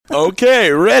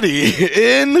אוקיי, ready.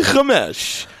 in 5, 4,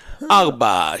 3, 2.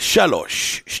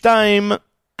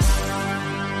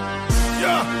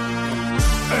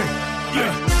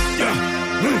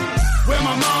 Where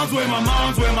my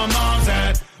mom's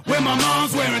at. Where my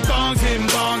mom's wearing thongs, hitting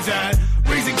bongs at.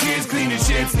 Raising kids, cleaning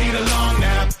shits, need a long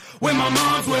nap. Where my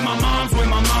mom's at. Where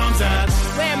my mom's at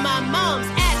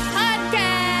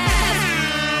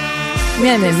podcast.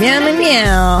 Meow, meow, meow, meow,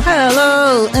 meow.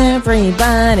 Hello,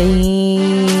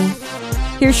 everybody.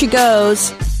 Here she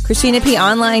goes.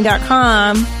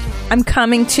 ChristinaPOnline.com. I'm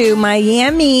coming to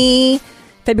Miami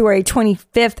February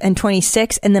 25th and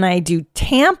 26th, and then I do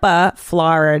Tampa,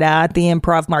 Florida at the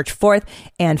Improv March 4th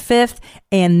and 5th,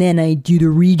 and then I do the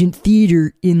Regent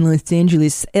Theater in Los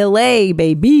Angeles, LA,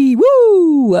 baby,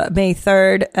 woo! May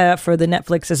 3rd for the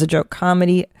Netflix as a Joke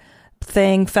comedy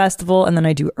thing festival, and then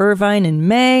I do Irvine in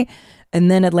May, and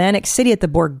then Atlantic City at the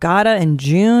Borgata in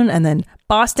June, and then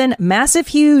Boston, massive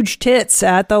huge tits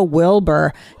at the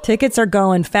Wilbur. Tickets are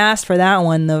going fast for that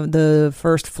one. The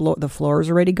first floor, the floor is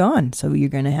already gone, so you're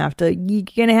gonna have to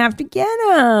get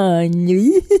on.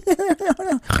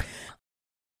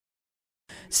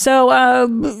 So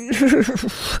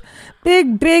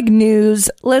big news.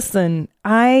 Listen,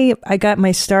 I got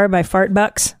my fart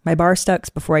bucks, my bar stucks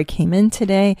before I came in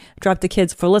today. Dropped the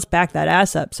kids for let's back that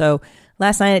ass up. So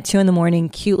last night at 2 a.m,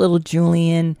 cute little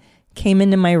Julian came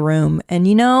into my room, and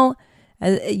you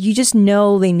just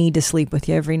know they need to sleep with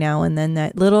you every now and then.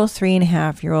 That little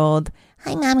 3.5-year-old,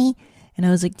 hi mommy, and I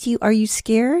was like, are you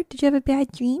scared? Did you have a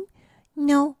bad dream?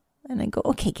 No. And I go,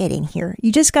 okay, get in here.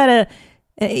 You just gotta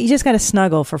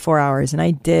snuggle for 4 hours, and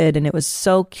I did, and it was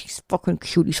so fucking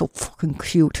cute. He's so fucking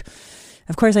cute.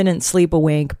 Of course, I didn't sleep a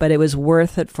wink, but it was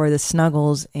worth it for the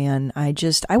snuggles, and I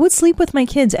would sleep with my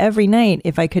kids every night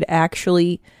if I could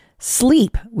actually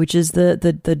sleep, which is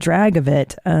the drag of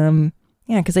it.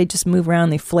 Because they just move around,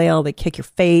 they flail, they kick your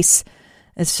face.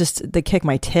 It's just, they kick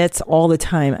my tits all the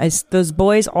time. Those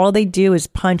boys, all they do is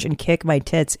punch and kick my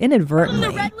tits inadvertently.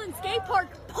 The Redland Skate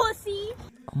Park, pussy.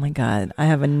 Oh my God, I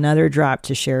have another drop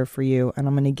to share for you, and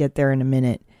I'm going to get there in a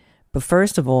minute. But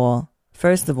first of all,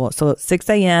 so at 6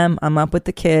 a.m., I'm up with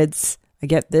the kids. I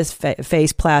get this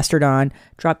face plastered on,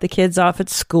 drop the kids off at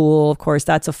school. Of course,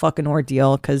 that's a fucking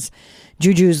ordeal because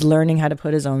Juju's learning how to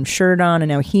put his own shirt on, and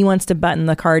now he wants to button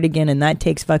the cardigan, and that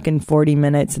takes fucking 40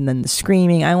 minutes, and then the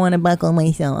screaming, I want to buckle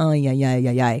myself. Oh,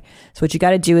 yeah. So what you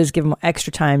got to do is give them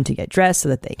extra time to get dressed so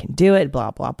that they can do it, blah,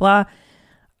 blah, blah.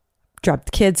 Drop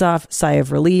the kids off, sigh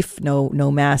of relief,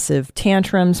 no massive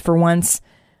tantrums for once.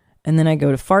 And then I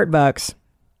go to Fartbucks.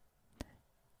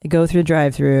 I go through the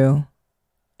drive-thru,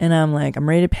 and I'm like, I'm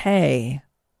ready to pay.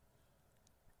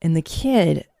 And the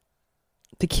kid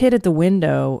at the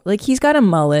window, like, he's got a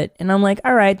mullet, and I'm like,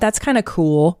 all right, that's kind of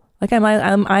cool. Like,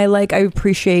 I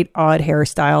appreciate odd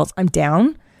hairstyles. I'm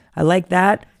down. I like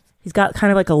that. He's got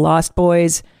kind of like a Lost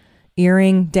Boys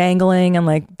earring dangling. I'm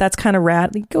like, that's kind of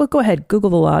rad. Like, go ahead, Google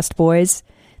the Lost Boys.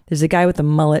 There's a guy with a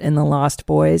mullet in the Lost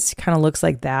Boys. Kind of looks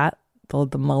like that. The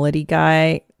mullety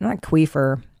guy, not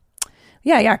Queefer.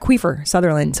 Yeah, Queefer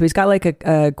Sutherland. So he's got like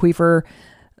a Queefer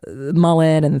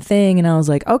mullet and the thing. And I was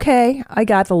like, okay, I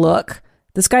got the look.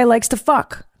 This guy likes to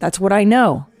fuck. That's what I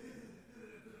know.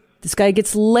 This guy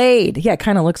gets laid. Yeah, it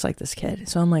kind of looks like this kid.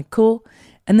 So I'm like, cool.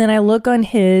 And then I look on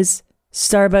his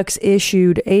Starbucks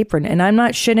issued apron. And I'm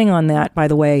not shitting on that, by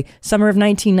the way. Summer of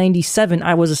 1997,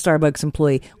 I was a Starbucks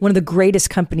employee. One of the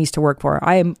greatest companies to work for.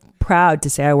 I am proud to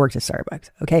say I worked at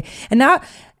Starbucks. Okay. And now,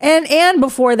 and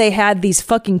before they had these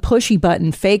fucking pushy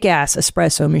button fake ass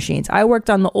espresso machines, I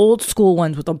worked on the old school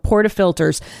ones with the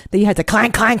portafilters that you had to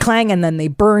clang, clang, clang, and then they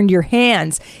burned your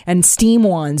hands, and steam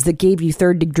ones that gave you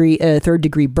third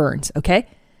degree burns. Okay.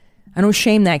 I don't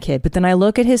shame that kid, but then I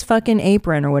look at his fucking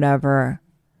apron or whatever,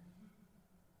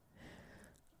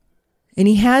 and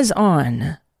he has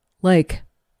on like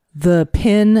the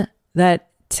pin that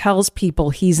tells people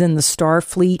he's in the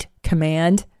Starfleet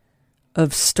command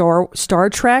of Star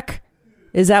Trek.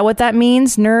 Is that what that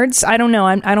means, nerds? I don't know.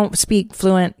 I don't speak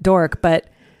fluent dork, but...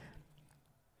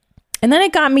 And then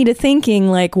it got me to thinking,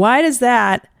 like, why does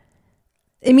that...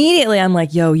 Immediately, I'm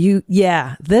like,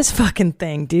 this fucking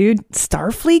thing, dude.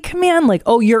 Starfleet command? Like,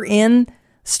 oh, you're in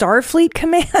Starfleet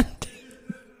command?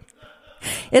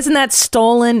 Isn't that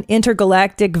stolen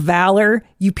intergalactic valor,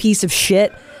 you piece of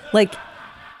shit? Like...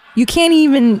 You can't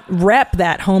even rep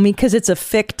that, homie, because it's a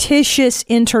fictitious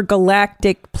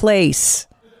intergalactic place.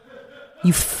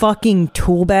 You fucking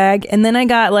tool bag. And then I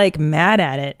got, like, mad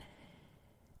at it.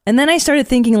 And then I started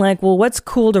thinking, like, well, what's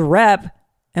cool to rep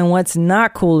and what's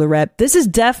not cool to rep? This is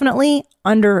definitely,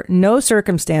 under no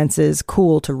circumstances,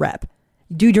 cool to rep.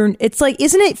 Dude, it's like,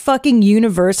 isn't it fucking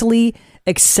universally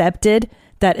accepted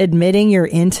that admitting you're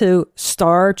into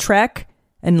Star Trek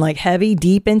and like heavy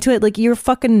deep into it, like you're a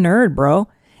fucking nerd, bro.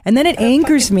 And then it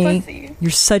angers me. Pussy. You're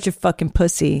such a fucking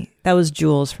pussy. That was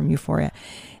Jules from Euphoria.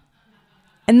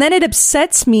 And then it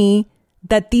upsets me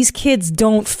that these kids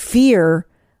don't fear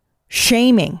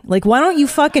shaming. Like, why don't you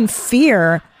fucking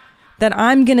fear that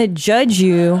I'm going to judge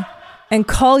you and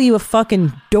call you a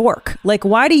fucking dork? Like,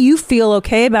 why do you feel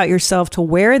okay about yourself to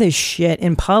wear this shit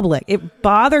in public? It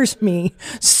bothers me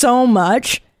so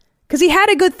much because he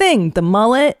had a good thing. The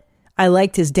mullet. I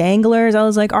liked his danglers. I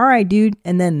was like, all right, dude.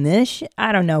 And then this shit,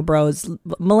 I don't know, bros.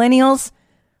 Millennials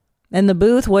and the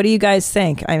booth, what do you guys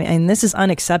think? I mean, this is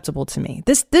unacceptable to me.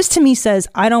 This to me says,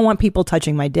 I don't want people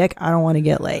touching my dick. I don't want to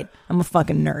get laid. I'm a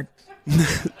fucking nerd.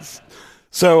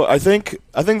 So I think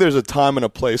there's a time and a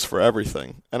place for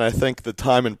everything, and I think the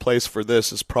time and place for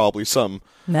this is probably some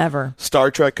never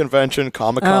Star Trek convention,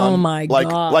 Comic-Con, oh my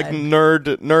God. like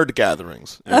nerd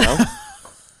gatherings, you know.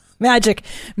 Magic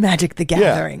the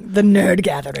Gathering, the nerd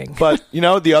gathering. But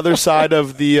the other side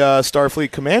of the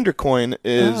Starfleet Commander coin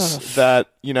is that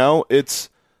it's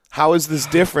how is this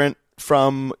different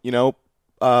from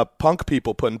punk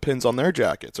people putting pins on their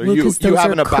jackets, or you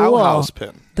having a cool Bauhaus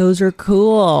pin. Those are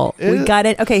cool. We got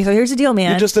it. Okay, so here's the deal, man.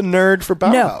 You're just a nerd for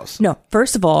Bauhaus. No.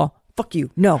 First of all, fuck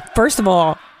you. No. First of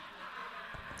all,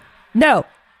 no.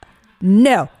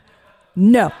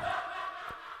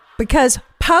 Because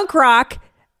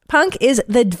punk is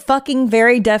the fucking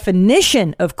very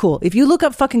definition of cool. If you look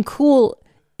up fucking cool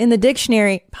in the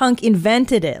dictionary, punk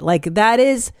invented it. Like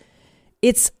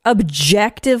it's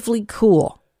objectively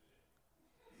cool.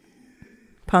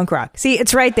 Punk rock. See,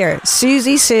 it's right there.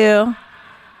 Susie Sue.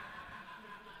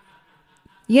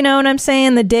 You know what I'm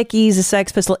saying? The Dickies, the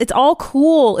Sex Pistols. It's all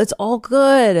cool. It's all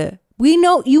good. We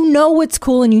know, what's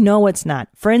cool and you know what's not.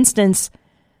 For instance,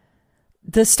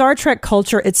 the Star Trek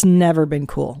culture, it's never been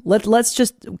cool. Let's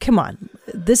just, come on.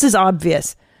 This is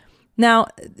obvious. Now,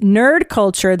 nerd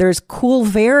culture, there's cool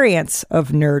variants of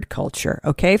nerd culture.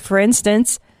 Okay. For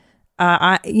instance,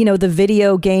 the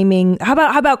video gaming. How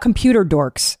about computer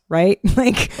dorks, right?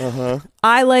 Like,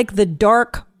 I like the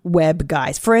dark web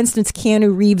guys. For instance,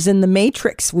 Keanu Reeves in The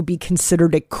Matrix would be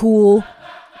considered a cool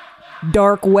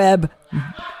dark web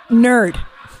nerd.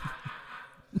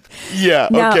 Yeah.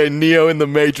 Now, okay. Neo in The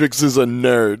Matrix is a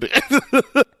nerd.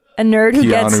 A nerd who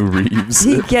Keanu Reeves.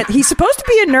 He's supposed to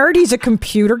be a nerd. He's a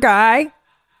computer guy.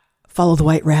 Follow the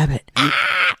White Rabbit.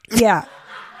 Yeah.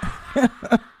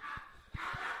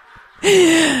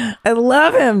 I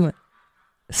love him.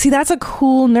 See, that's a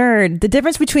cool nerd. The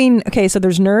difference between, so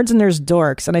there's nerds and there's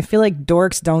dorks. And I feel like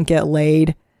dorks don't get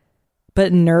laid,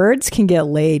 but nerds can get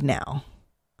laid now.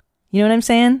 You know what I'm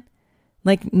saying?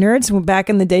 Like nerds back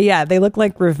in the day, yeah, they look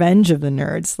like Revenge of the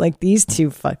Nerds. Like these two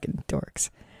fucking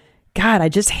dorks. God, I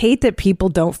just hate that people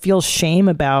don't feel shame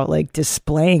about like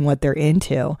displaying what they're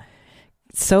into.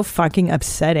 It's so fucking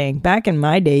upsetting. Back in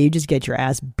my day, you just get your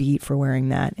ass beat for wearing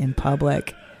that in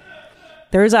public.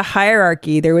 There was a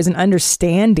hierarchy. There was an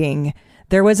understanding.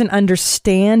 There was an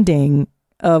understanding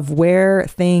of where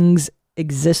things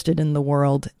existed in the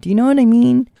world. Do you know what I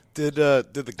mean? Did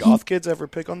the goth kids ever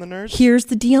pick on the nerds? Here's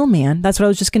the deal, man. That's what I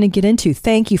was just going to get into.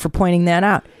 Thank you for pointing that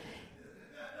out.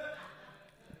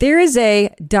 There is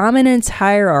a dominance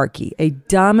hierarchy, a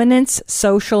dominance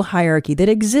social hierarchy that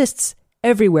exists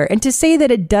everywhere. And to say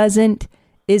that it doesn't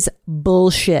is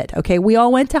bullshit. Okay, we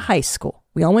all went to high school.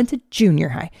 We all went to junior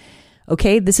high.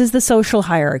 Okay, this is the social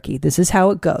hierarchy. This is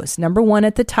how it goes. Number one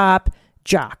at the top,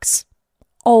 jocks.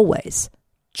 Always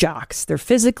jocks. They're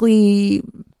physically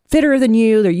fitter than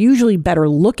you. They're usually better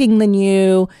looking than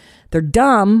you. They're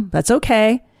dumb. That's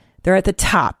okay. They're at the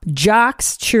top.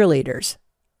 Jocks, cheerleaders.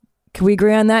 Can we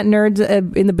agree on that, nerds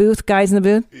in the booth, guys in the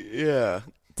booth? Yeah.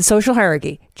 The social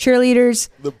hierarchy. Cheerleaders.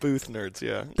 The booth nerds,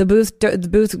 yeah. The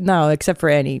booth, no, except for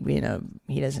Eddie,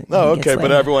 he doesn't. Oh, okay,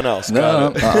 but everyone else. No,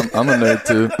 I'm a nerd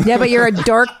too. Yeah, but you're a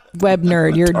dark web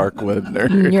nerd. You're dark web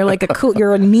nerd. You're like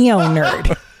you're a neo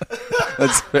nerd.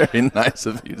 That's very nice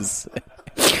of you to say.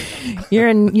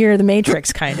 You're the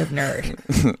Matrix kind of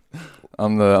nerd.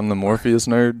 I'm the Morpheus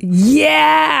nerd.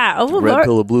 Yeah. Oh, red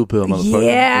pill or blue pill, motherfucker.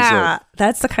 Yeah.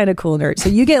 That's the kind of cool nerd. So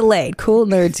you get laid. Cool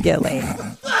nerds get laid.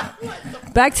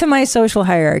 Back to my social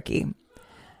hierarchy.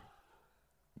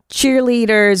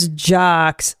 Cheerleaders,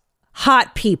 jocks,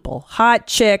 hot people, hot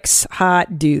chicks,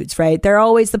 hot dudes, right? They're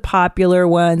always the popular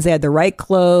ones. They had the right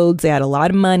clothes. They had a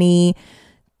lot of money.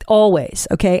 Always.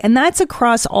 Okay. And that's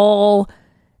across all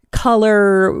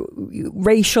color,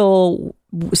 racial,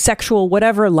 sexual,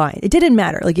 whatever line. It didn't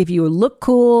matter. Like if you look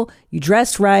cool, you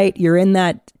dressed right, you're in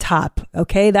that top.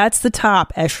 Okay. That's the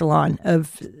top echelon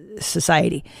of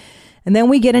society. And then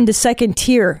we get into second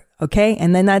tier, okay?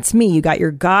 And then that's me. You got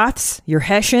your goths, your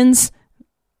Hessians,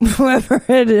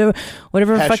 whatever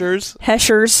Heshers.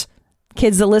 Heshers,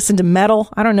 kids that listen to metal.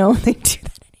 I don't know if they do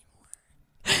that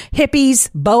anymore. Hippies,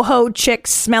 boho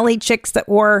chicks, smelly chicks that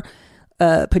wore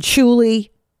patchouli.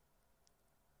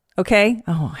 Okay?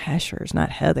 Oh, Heshers,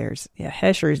 not Heathers. Yeah,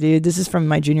 Heshers, dude. This is from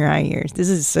my junior high years. This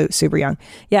is so super young.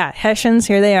 Yeah, Hessians,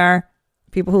 here they are.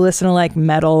 People who listen to like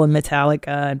metal and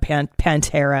Metallica and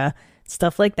Pantera,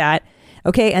 stuff like that.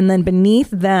 Okay, and then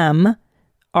beneath them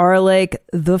are like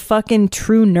the fucking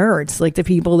true nerds, like the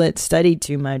people that studied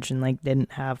too much and like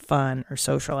didn't have fun or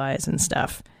socialize and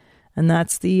stuff. And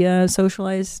that's the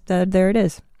socialized, there it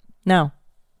is. Now,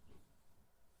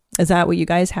 is that what you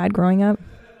guys had growing up?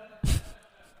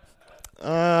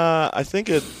 I think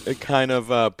it kind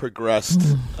of progressed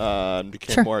and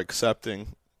became more accepting.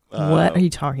 What are you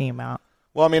talking about?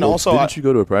 Well, I mean, also... Didn't you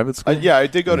go to a private school? Yeah, I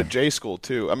did go to J school,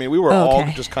 too. I mean, we were all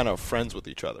just kind of friends with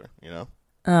each other, you know?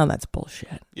 Oh, that's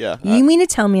bullshit. Yeah. You mean to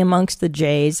tell me amongst the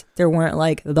J's, there weren't,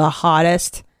 like, the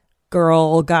hottest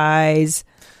girl guys?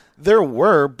 There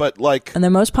were, but, like... And they're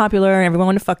most popular, and everyone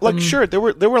wanted to fuck them. Like, sure, there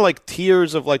were, like,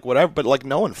 tiers of, like, whatever, but, like,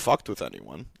 no one fucked with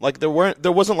anyone. Like, there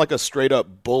wasn't, like, a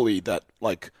straight-up bully that,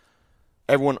 like...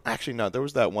 Everyone, actually, no, there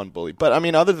was that one bully. But, I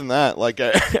mean, other than that, like,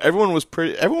 everyone was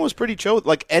pretty chill.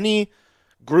 Like, any...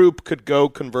 group could go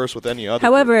converse with any other.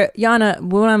 However, Yana,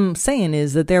 what I'm saying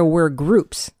is that there were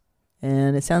groups,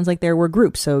 and it sounds like there were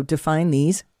groups. So define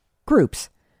these groups,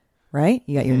 right?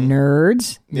 You got your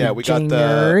nerds. Yeah, your we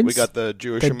got the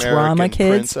Jewish American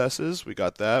princesses. We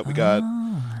got that. We got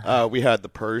we had the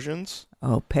Persians.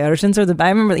 Oh, Persians are I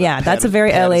remember. Yeah, that's a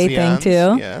very LA thing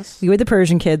too. Yes, we were the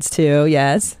Persian kids too.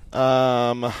 Yes.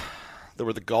 There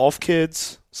were the golf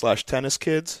kids / tennis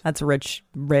kids. That's rich.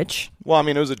 Well, I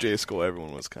mean, it was a J school.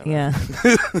 Everyone was kind of. Yeah.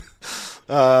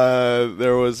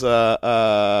 There was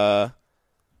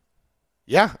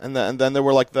yeah, and then there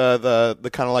were like the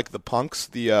kind of like the punks,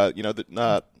 the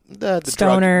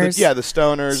stoners. The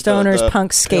stoners, the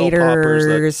punk skaters, poppers,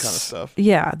 that kind of stuff.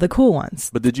 Yeah, the cool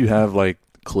ones. But did you have like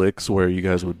cliques where you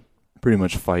guys would pretty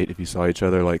much fight if you saw each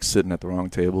other like sitting at the wrong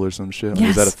table or some shit? Yes.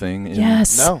 Was that a thing?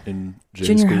 In J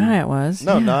junior school? high it was.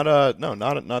 No, yeah.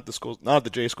 not the schools, not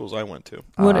the J schools I went to.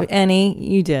 What any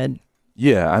you did?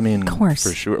 Yeah, I mean, of course,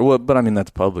 for sure. Well, but I mean that's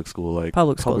public school. Like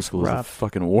public school is rough. the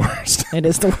fucking worst. It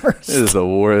is the worst. It is the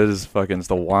worst. It is fucking. It's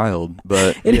the wild.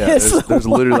 But it yeah, is there's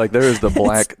literally like there is the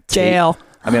black jail.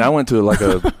 I mean, I went to like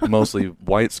a mostly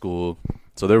white school.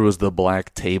 So there was the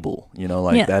black table, you know,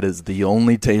 like that is the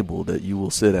only table that you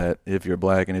will sit at if you're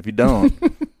black. And if you don't,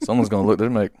 someone's going to look there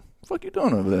and be like, what the fuck you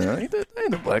doing over there? Ain't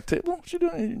the black table? What you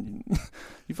doing?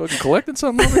 You fucking collecting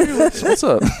something over here? What's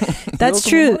up? That's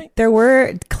true. There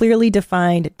were clearly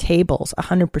defined tables,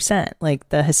 100%. Like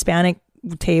the Hispanic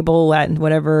table, Latin,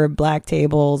 whatever, black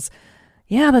tables.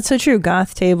 Yeah, that's so true.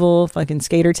 Goth table, fucking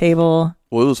skater table.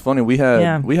 Well, it was funny. We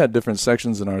had different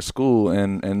sections in our school,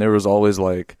 and there was always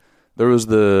like, there was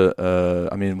the,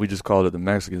 I mean, we just called it the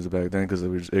Mexicans back then because they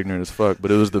were just ignorant as fuck.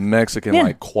 But it was the Mexican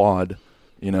like quad,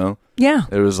 you know. Yeah.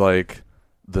 It was like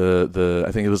the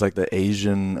I think it was like the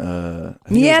Asian. The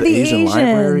Asian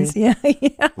library. Yeah.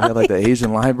 We had like the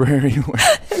Asian library. Where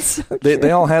so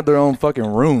they all had their own fucking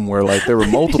room where like there were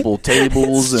multiple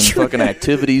tables and fucking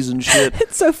activities and shit.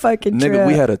 It's so fucking true. Nigga,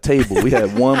 we had a table. We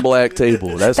had one black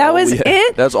table. That was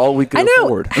it. That's all we could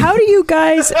afford. How do you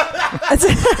guys?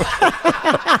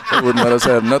 They wouldn't let us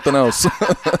have nothing else.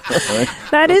 Right?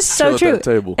 That is so true.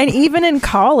 And even in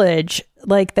college,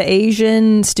 like the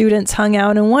Asian students hung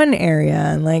out in one area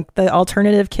and like the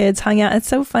alternative kids hung out. It's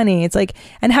so funny. It's like,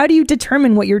 and how do you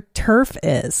determine what your turf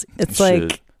is? It's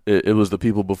like it was the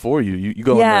people before you. You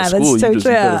go in that school, you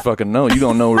better fucking know. You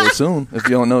gonna know real soon. If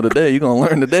you don't know today, you gonna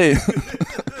learn today.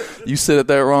 You sit at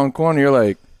that wrong corner, you're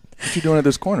like, what you doing at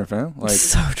this corner, fam? Like,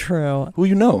 so true. Who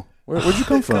you know? Where'd you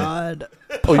come from? God.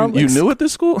 Oh, you knew at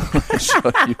this school?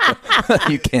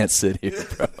 You can't sit here,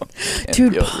 bro.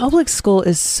 Dude, public school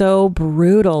is so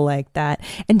brutal like that.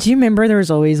 And do you remember there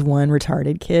was always one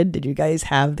retarded kid? Did you guys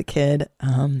have the kid?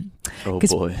 Oh,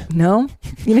 boy. No?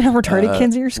 You didn't have retarded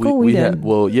kids in your school? We did.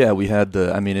 We had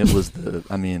I'm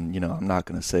not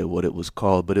going to say what it was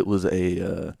called, but it was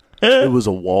a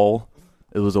wall.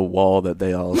 It was a wall that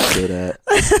they all stood at.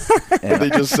 And they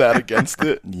just sat against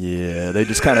it? Yeah, they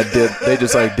just kind of did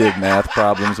math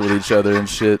problems with each other and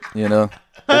shit, you know?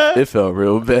 It felt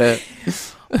real bad.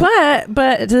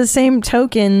 But to the same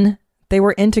token, they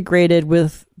were integrated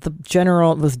with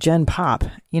with Gen Pop.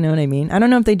 You know what I mean? I don't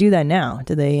know if they do that now.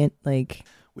 Do they like...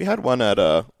 We had one at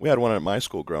my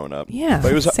school growing up. Yeah, but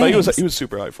he was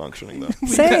super high functioning though.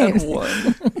 Same. We had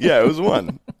one. Yeah, it was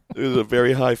one. It was a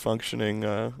very high functioning.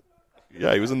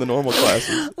 Yeah, he was in the normal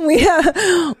classes. We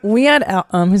had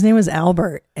his name was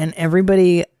Albert, and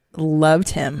everybody loved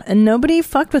him, and nobody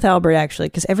fucked with Albert actually,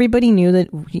 because everybody knew that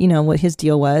what his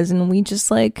deal was, and we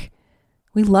just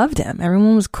we loved him.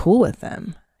 Everyone was cool with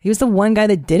him. He was the one guy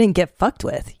that didn't get fucked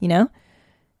with,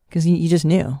 because you just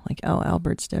knew, oh,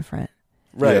 Albert's different,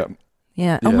 right?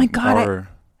 Yeah. Oh my god.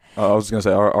 I was gonna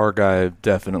say our guy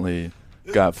definitely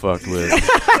got fucked with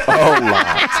a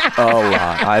lot.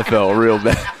 I felt real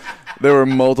bad. There were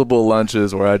multiple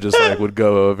lunches where I just would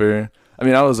go over. I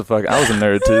mean, I was a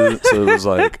nerd too, so it was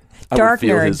dark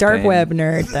web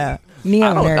nerd though.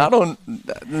 Nerd. I don't.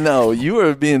 No, you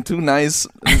were being too nice.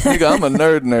 Nigga, I'm a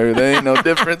nerd. There ain't no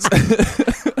difference.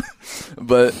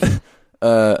 But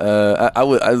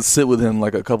I'd sit with him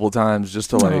a couple times just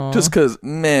to just because,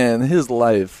 man, his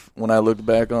life, when I looked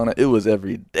back on it, it was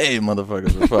every day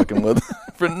motherfuckers were fucking with him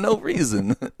for no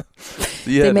reason.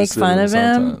 They make fun of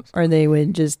him, or they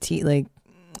would just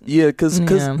yeah, because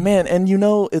man, and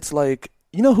it's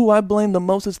who I blame the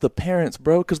most is the parents,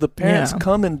 bro, because the parents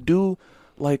come and do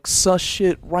sus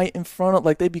shit right in front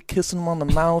of, they be kissing them on the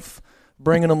mouth,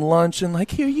 bringing them lunch, and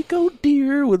here you go,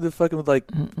 dear, with the fucking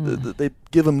they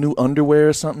give them new underwear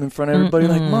or something in front of everybody.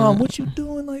 Mom, what you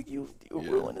doing? You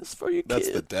ruin this for your kid. That's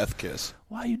the death kiss.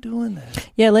 Why are you doing that?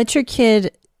 Yeah, let your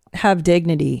kid have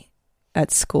dignity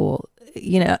at school.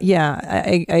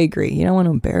 I agree. You don't want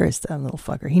to embarrass that little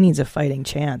fucker. He needs a fighting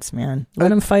chance, man.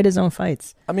 Let him fight his own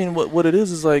fights. I mean, what it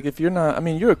is if you're not, I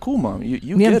mean, you're a cool mom. You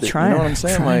get it. You know what I'm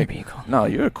saying? Cool. No,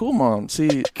 you're a cool mom.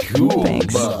 See, cool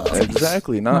mom.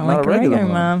 Exactly. Not a regular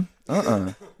mom.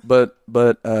 But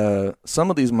some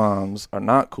of these moms are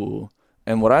not cool.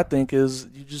 And what I think is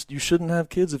you shouldn't have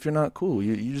kids if you're not cool.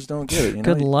 You just don't get it.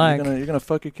 Good luck. You're gonna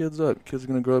fuck your kids up. Kids are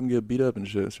gonna grow up and get beat up and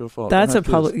shit. It's your fault. That's in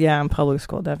public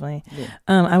school, definitely. Yeah.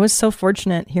 I was so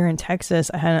fortunate here in Texas.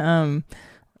 I had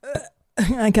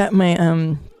I got my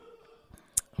oh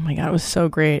my god, it was so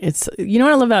great. It's what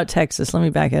I love about Texas. Let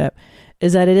me back it up.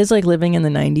 Is that it is like living in the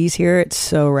 90s here. It's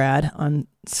so rad.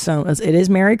 It is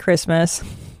Merry Christmas.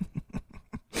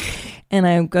 And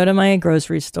I go to my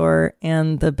grocery store,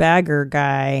 and the bagger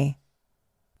guy,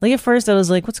 at first I was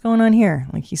like, what's going on here?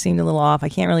 He seemed a little off. I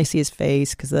can't really see his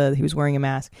face because he was wearing a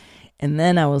mask. And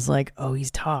then I was like, oh,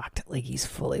 he's talked. He's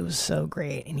full. It was so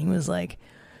great. And he was like,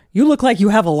 you look like you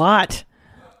have a lot.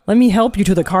 Let me help you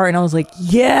to the car. And I was like,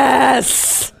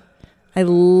 yes. I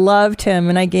loved him,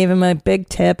 and I gave him a big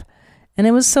tip. And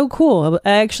it was so cool.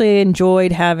 I actually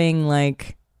enjoyed having, I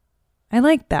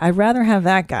like that. I'd rather have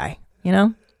that guy,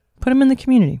 Put him in the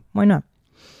community. Why not?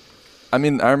 I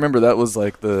mean, I remember that was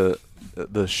the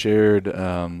shared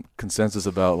consensus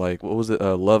about what was it?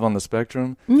 Love on the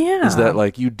Spectrum. Yeah. Is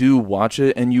that you do watch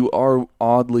it and you are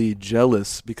oddly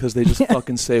jealous because they just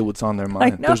fucking say what's on their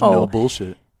mind. There's no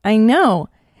bullshit. I know.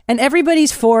 And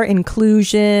everybody's for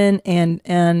inclusion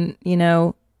and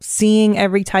seeing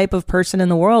every type of person in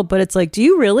the world. But it's do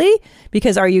you really?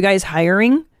 Because are you guys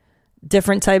hiring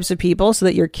different types of people so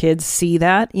that your kids see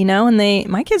that, and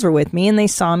my kids were with me and they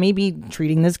saw me be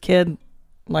treating this kid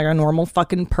like a normal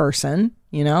fucking person,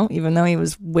 even though he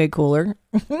was way cooler.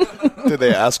 Did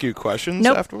they ask you questions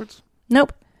afterwards?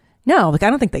 Nope. No, I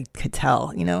don't think they could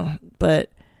tell,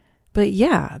 but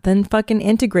yeah, then fucking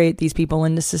integrate these people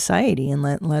into society and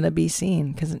let it be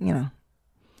seen. Cause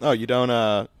Oh, you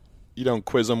don't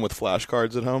quiz them with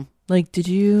flashcards at home? Did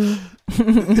you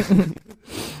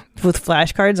with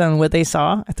flashcards on what they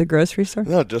saw at the grocery store?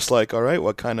 No, just all right,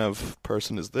 what kind of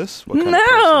person is this? What kind of person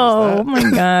is that? Oh my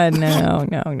God,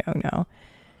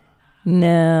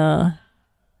 no.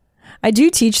 I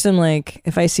do teach them,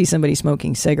 if I see somebody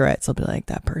smoking cigarettes, I'll be like,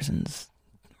 that person's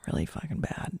really fucking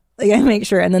bad. I make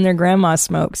sure. And then their grandma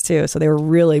smokes too, so they were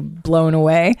really blown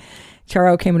away.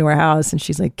 Charo came into our house and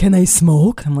she's like, can I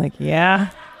smoke? I'm like, yeah.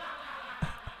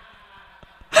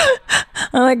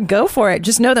 I'm like, go for it.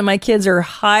 Just know that my kids are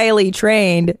highly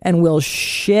trained and will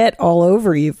shit all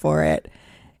over you for it.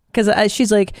 Because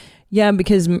she's like, yeah,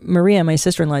 because Maria, my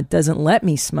sister-in-law, doesn't let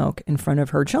me smoke in front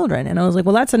of her children. And I was like,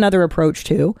 well, that's another approach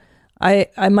too.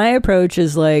 My approach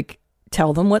is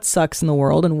tell them what sucks in the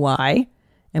world and why.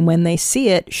 And when they see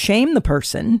it, shame the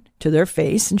person to their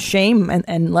face and shame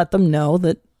and let them know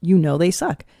that they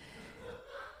suck.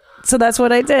 So that's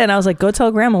what I did. And I was like, go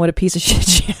tell grandma what a piece of shit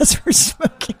she has for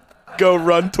smoking. Go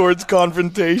run towards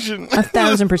confrontation.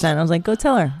 1,000%. I was like, go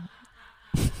tell her.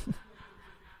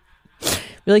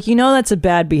 Be like, that's a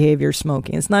bad behavior,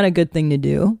 smoking. It's not a good thing to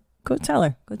do. Go tell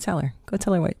her. Go tell her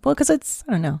what. Well, because it's,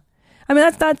 I don't know. I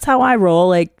mean, that's how I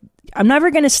roll. I'm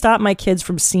never going to stop my kids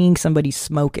from seeing somebody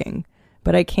smoking.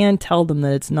 But I can tell them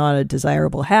that it's not a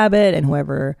desirable habit. And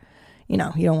whoever,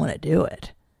 you don't want to do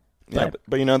it. Yeah,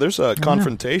 but there's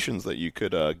confrontations that you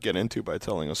could get into by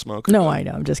telling a smoker. No, I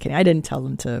know. I'm just kidding. I didn't tell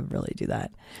them to really do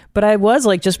that. But I was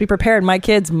like, just be prepared. My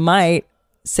kids might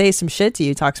say some shit to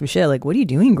you, talk some shit. Like, what are you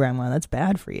doing, Grandma? That's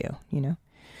bad for you,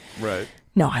 Right.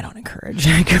 No, I don't encourage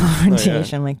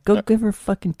confrontation. I'm like, go give her a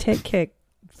fucking tit kick,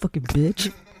 fucking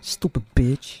bitch. Stupid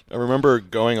bitch. I remember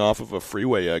going off of a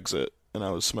freeway exit and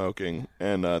I was smoking,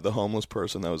 and the homeless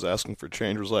person that was asking for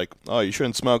change was like, "Oh, you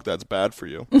shouldn't smoke. That's bad for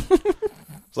you."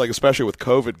 It's like, especially with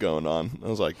COVID going on. I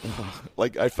was like, ugh.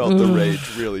 Like, I felt the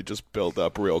rage really just build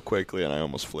up real quickly, and I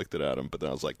almost flicked it at him. But then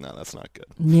I was like, "No, that's not good."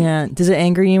 Yeah. Does it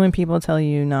anger you when people tell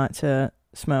you not to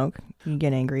smoke? You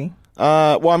get angry?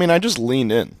 Well, I mean, I just lean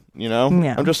in,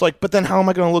 Yeah. I'm just like, but then how am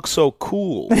I going to look so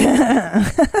cool?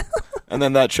 And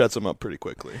then that shuts them up pretty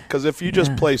quickly. Because if you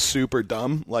just play super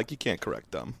dumb, like, you can't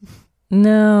correct dumb.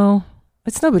 No.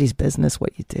 It's nobody's business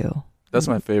what you do. That's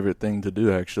my favorite thing to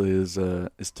do, actually, is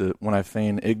to when I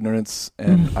feign ignorance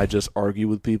and I just argue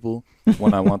with people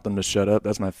when I want them to shut up.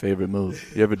 That's my favorite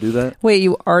move. You ever do that? Wait,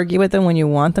 you argue with them when you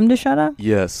want them to shut up?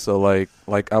 Yes. So like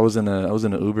I was in a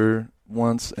Uber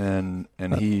once, and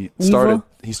he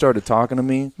started talking to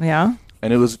me. Yeah.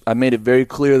 And I made it very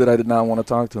clear that I did not want to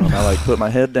talk to him. I put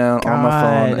my head down on my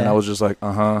phone, and I was just like,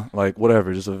 like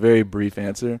whatever, just a very brief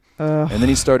answer. And then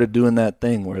he started doing that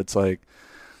thing where it's like,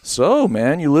 "So,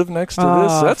 man, you live next to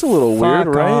this? That's a little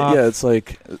weird, right?" Off. Yeah, it's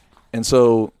like, and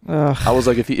so I was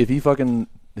like, if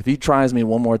he tries me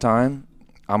one more time,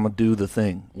 I'm gonna do the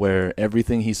thing where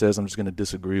everything he says I'm just gonna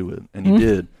disagree with, and he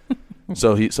did.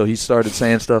 So he started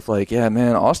saying stuff like, "Yeah,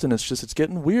 man, Austin, it's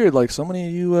getting weird. Like, so many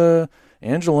of you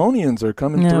Angelonians are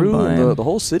coming through, and the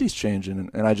whole city's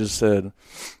changing." And I just said,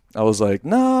 I was like,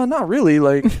 "No, not really.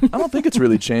 Like, I don't think it's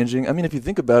really changing. I mean, if you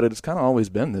think about it, it's kind of always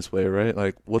been this way, right?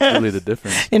 Like, what's really the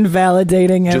difference?"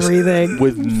 Invalidating Just everything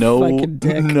with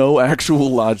no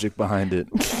actual logic behind it.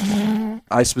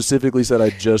 I specifically said I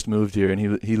just moved here, and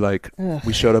he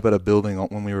we showed up at a building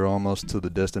when we were almost to the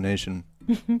destination,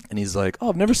 and he's like, "Oh,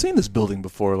 I've never seen this building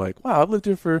before. Like, wow, I've lived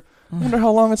here I wonder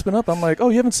how long it's been up." I'm like, "Oh,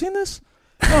 you haven't seen this?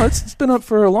 No, it's been up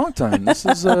for a long time. This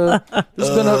has been up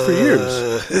for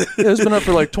years. Yeah, it's been up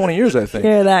for like 20 years, I think."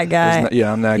 You're that guy.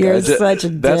 I'm that You're guy. such a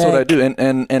dick. That's what I do.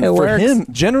 And for works. him,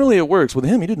 generally it works. With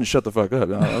him, he didn't shut the fuck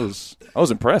up. I was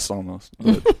impressed almost.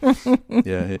 But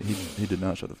yeah, he did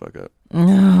not shut the fuck up.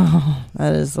 No,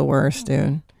 that is the worst,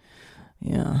 dude.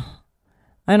 Yeah.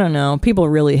 I don't know. People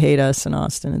really hate us in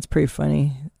Austin. It's pretty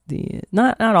funny.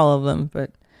 Not all of them,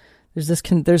 but there's this.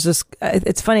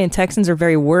 It's funny, and Texans are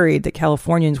very worried that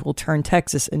Californians will turn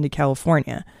Texas into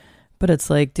California. But it's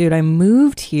like, dude, I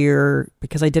moved here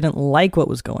because I didn't like what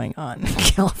was going on in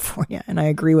California, and I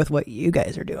agree with what you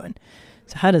guys are doing.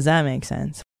 So how does that make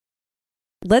sense?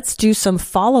 Let's do some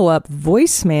follow-up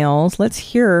voicemails. Let's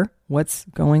hear what's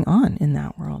going on in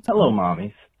that world. Hello,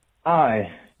 mommies.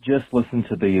 I just listened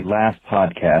to the last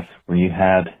podcast where you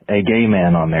had a gay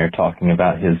man on there talking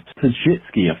about his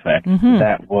Pajitsky effect.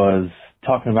 That was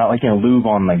talking about, like, lube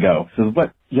on the go. So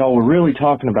what y'all were really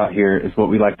talking about here is what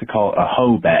we like to call a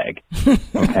hoe bag.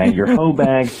 Okay? Your hoe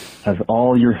bag has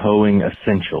all your hoeing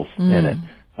essentials in it.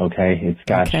 Okay? It's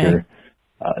got your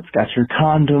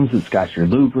condoms, it's got your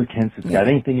lubricants, it's got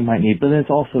anything you might need, but it's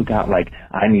also got, like,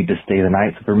 I need to stay the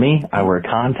night. So for me, I wear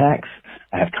contacts.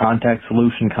 I have contact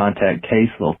solution, contact case,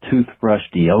 little toothbrush,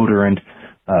 deodorant,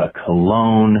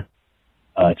 cologne,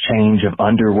 a change of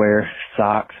underwear,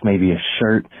 socks, maybe a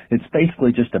shirt. It's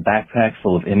basically just a backpack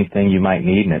full of anything you might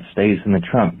need, and it stays in the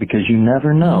trunk because you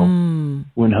never know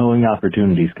when hoeing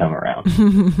opportunities come around.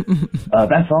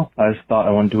 That's all. I just thought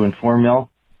I wanted to inform y'all.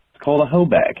 It's called a hoe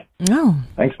bag. Oh.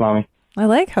 Thanks, Mommy. I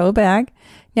like hoe bag.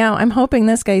 Now, I'm hoping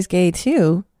this guy's gay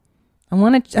too. I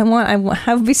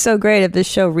would be so great if this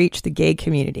show reached the gay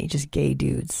community, just gay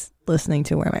dudes listening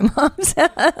to where my mom's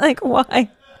at. Like, why?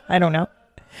 I don't know.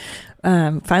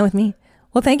 Fine with me.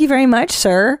 Well, thank you very much,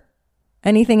 sir.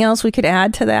 Anything else we could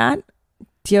add to that?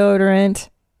 Deodorant?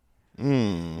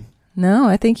 No,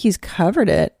 I think he's covered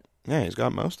it. Yeah, he's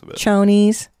got most of it.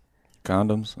 Chonies?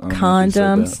 Condoms?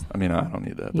 Condoms? I mean, I don't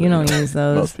need that. You don't use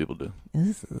those. Most people do.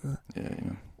 Yeah,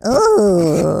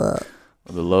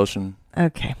 the lotion.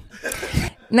 Okay.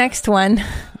 Next one.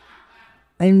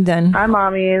 I'm done. Hi,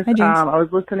 mommies. Hi, James. I was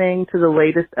listening to the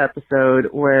latest episode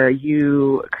where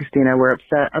you, Christina, were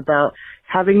upset about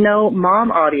having no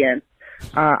mom audience.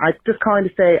 I'm just calling to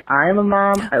say I am a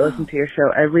mom. I listen to your show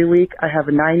every week. I have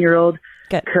a 9-year-old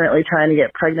currently trying to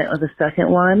get pregnant with a second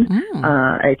one,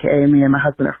 a.k.a. me and my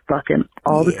husband are fucking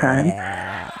all the time.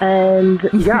 And,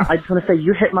 yeah, I just want to say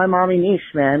you hit my mommy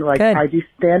niche, man. Like, I do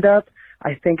stand-up.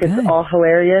 I think it's all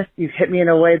hilarious. You've hit me in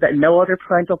a way that no other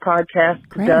parental podcast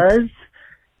does.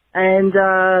 And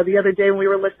the other day when we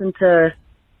were listening to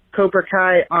Cobra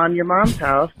Kai on your mom's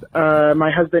house,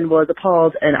 my husband was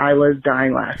appalled and I was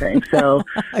dying laughing. So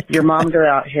your moms are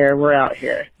out here. We're out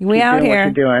here. We Keep out doing here.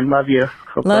 What you're doing. Love you.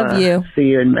 Hope, Love you. See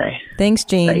you in May. Thanks,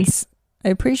 James. I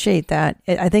appreciate that.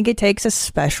 I think it takes a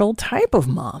special type of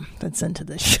mom that's into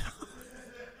this show.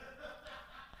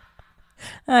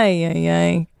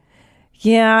 Ay.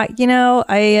 Yeah,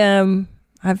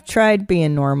 I've tried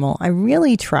being normal. I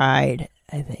really tried,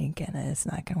 I think, and it's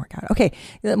not going to work out. Okay,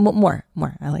 more.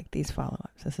 I like these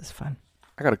follow-ups. This is fun.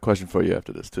 I got a question for you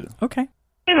after this, too. Okay.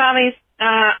 Hey, mommies.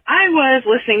 I was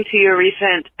listening to your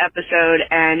recent episode,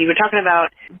 and you were talking about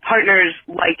partners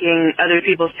liking other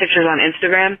people's pictures on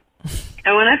Instagram.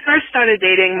 And when I first started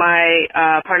dating my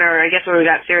partner, I guess when we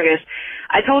got serious,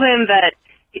 I told him that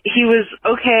he was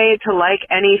okay to like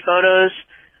any photos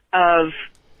of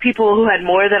people who had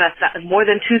more than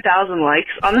 2,000 likes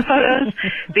on the photos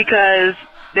because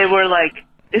they were like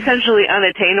essentially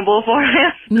unattainable for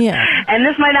him. Yeah. And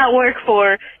this might not work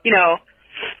for,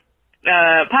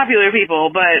 popular people,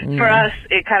 but for us,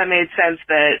 it kind of made sense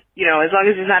that, as long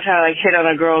as he's not trying to like hit on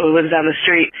a girl who lives down the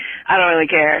street, I don't really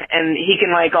care. And he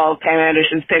can like all of Pam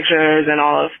Anderson's pictures and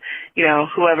all of,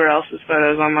 whoever else's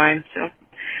photos online. So,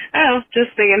 I don't know,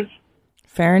 just thinking.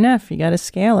 Fair enough. You got to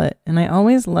scale it. And I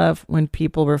always love when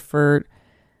people refer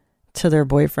to their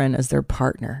boyfriend as their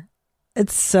partner.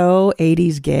 It's so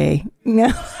 80s gay.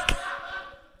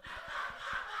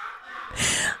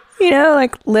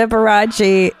 Like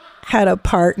Liberace had a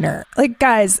partner. Like,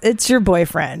 guys, it's your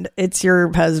boyfriend. It's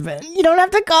your husband. You don't have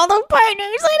to call them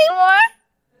partners anymore.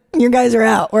 You guys are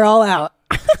out. We're all out.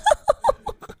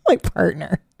 Like,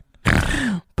 partner.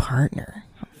 Partner.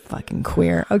 Fucking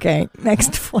queer. Okay,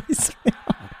 next voicemail.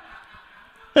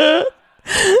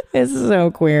 It's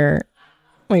so queer.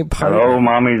 Wait, partner. Hello,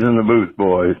 mommies in the booth,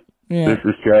 boys. Yeah. This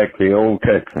is Jack, the old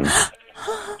Texan.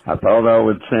 I thought I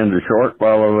would send a short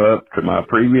follow-up to my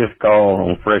previous call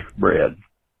on fresh bread.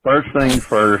 First things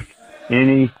first,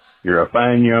 Henny, you're a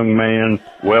fine young man.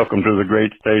 Welcome to the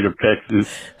great state of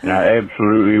Texas, and I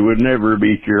absolutely would never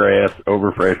beat your ass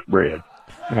over fresh bread.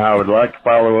 Now, I would like to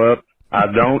follow up. I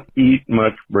don't eat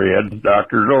much bread,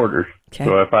 doctor's orders. Okay.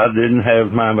 So if I didn't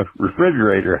have my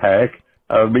refrigerator hack,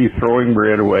 I would be throwing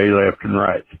bread away left and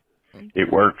right.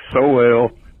 It works so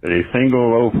well that a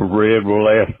single loaf of bread will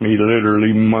last me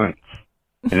literally months.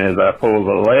 And as I pull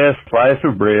the last slice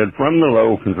of bread from the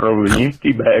loaf and throw the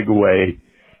empty bag away,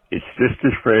 it's just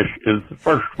as fresh as the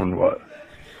first one was.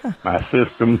 My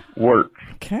system works.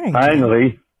 Okay.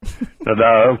 Finally,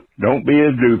 ta-da, don't be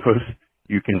a doofus.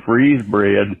 You can freeze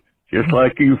bread just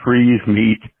like you freeze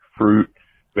meat, fruit,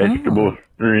 vegetables,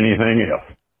 or anything else.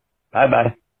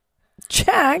 Bye-bye.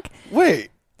 Jack. Wait.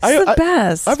 It's the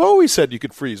best. I've always said you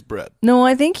could freeze bread. No,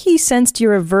 I think he sensed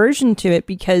your aversion to it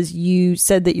because you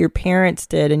said that your parents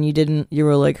did and you didn't. You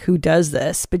were like, who does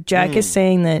this? But Jack is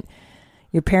saying that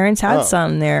your parents had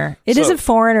some there. It is a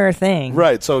foreigner thing.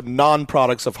 Right. So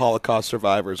non-products of Holocaust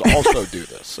survivors also do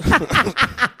this.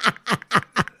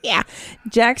 Yeah.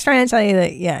 Jack's trying to tell you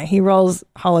that, he rolls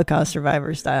Holocaust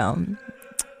survivor style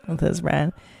with his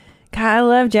bread. God, I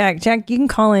love Jack. Jack, you can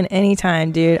call in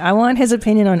anytime, dude. I want his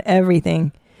opinion on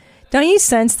everything. Don't you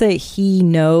sense that he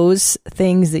knows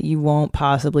things that you won't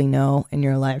possibly know in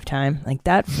your lifetime? Like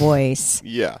that voice.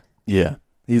 Yeah. Yeah.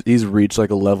 He's reached like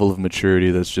a level of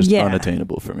maturity that's just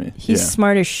unattainable for me. He's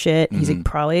smart as shit. He's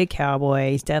probably a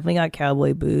cowboy. He's definitely got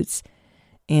cowboy boots.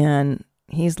 And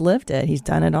he's lived it. He's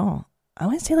done it all. I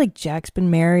want to say like Jack's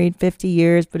been married 50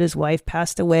 years, but his wife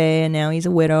passed away and now he's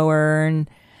a widower. And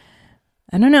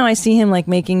I don't know. I see him like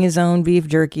making his own beef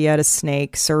jerky out of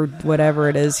snakes or whatever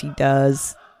it is he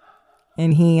does.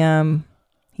 And he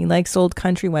likes old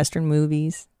country western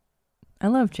movies. I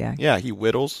love Jack. Yeah, he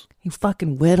whittles. He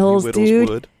fucking whittles, He whittles dude.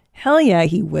 wood. Hell yeah,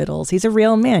 he whittles. He's a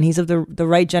real man. He's of the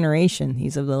right generation.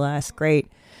 He's of the last great.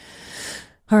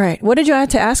 All right, what did you have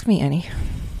to ask me, Annie?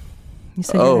 You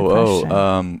said you had a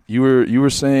question. You were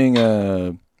saying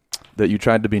that you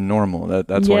tried to be normal.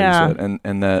 That's what you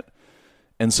said,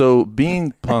 and so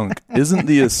being punk isn't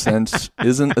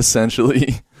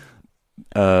essentially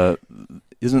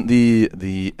isn't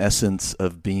the essence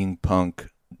of being punk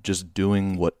just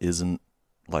doing what isn't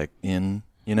like in,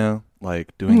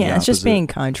 like doing the opposite? It's just being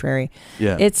contrary.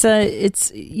 Yeah, it's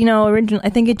original. I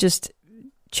think it just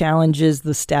challenges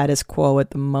the status quo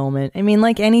at the moment. I mean,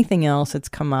 like anything else, it's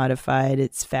commodified,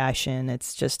 it's fashion,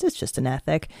 it's just an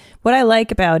ethic. What I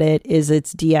like about it is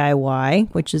it's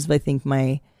DIY, which is I think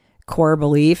my core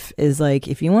belief is like,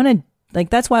 if you want to, like,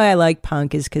 that's why I like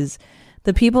punk, is because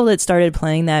the people that started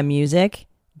playing that music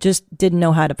just didn't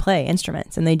know how to play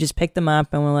instruments, and they just picked them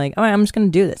up and were like, all right, I'm just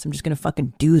going to do this. I'm just going to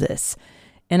fucking do this.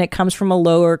 And it comes from a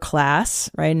lower class,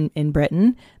 right? In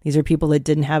Britain, these are people that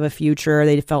didn't have a future.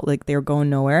 They felt like they were going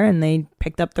nowhere, and they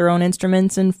picked up their own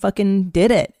instruments and fucking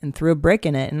did it and threw a brick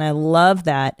in it. And I love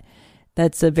that.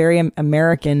 That's a very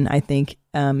American, I think,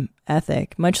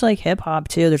 ethic. Much like hip hop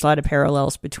too. There's a lot of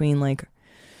parallels between like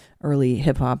early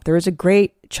hip hop. There was a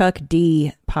great Chuck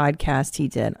D podcast he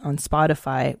did on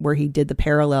Spotify where he did the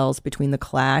parallels between The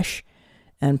Clash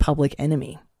and Public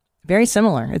Enemy. Very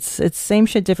similar. It's same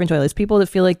shit, different toilets. People that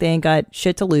feel like they ain't got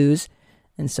shit to lose,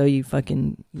 and so you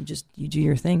do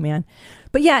your thing, man.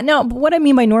 But yeah, no. But what I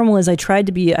mean by normal is I tried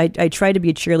to be a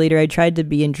cheerleader. I tried to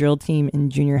be in drill team in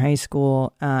junior high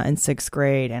school in 6th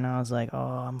grade, and I was like, oh,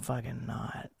 I'm fucking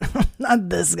not. Not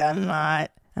this guy. I'm not.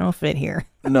 I don't fit here.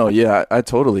 No, yeah, I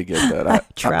totally get that. I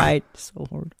tried so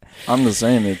hard. I'm the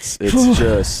same. It's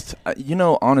just,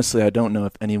 honestly, I don't know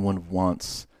if anyone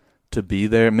wants to be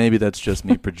there. Maybe that's just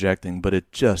me projecting, but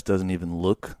it just doesn't even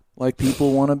look like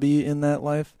people want to be in that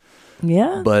life.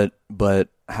 Yeah. But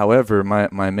however,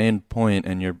 my main point,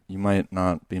 and you might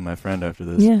not be my friend after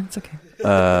this. Yeah, it's okay.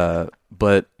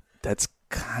 But that's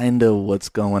kind of what's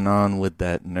going on with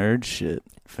that nerd shit,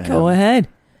 fam. Go ahead.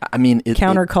 I mean,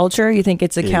 counterculture. You think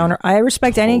it's a counter? I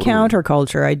respect any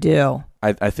counterculture. I do.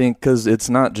 I think because it's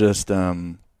not just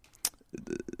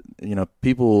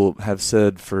people have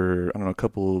said for, I don't know, a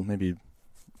couple, maybe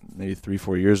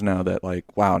 3-4 years now that like,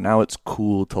 wow, now it's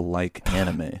cool to like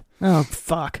anime. Oh,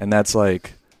 fuck. And that's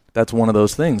one of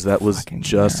those things that was fucking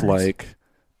just nerds. Like,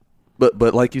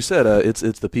 but like you said, it's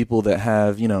the people that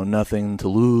have, nothing to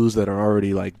lose, that are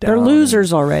already like down. They're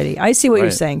losers already. I see what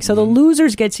you're saying. So the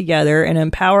losers get together and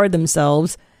empower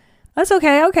themselves. That's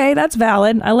okay. Okay, that's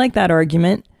valid. I like that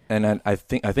argument. And I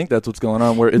think that's what's going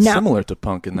on, where it's similar to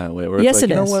punk in that way. Where it's like,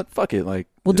 you know what, fuck it, like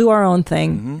we'll do our own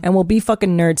thing, and we'll be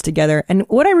fucking nerds together. And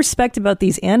what I respect about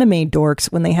these anime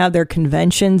dorks when they have their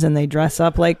conventions and they dress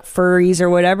up like furries or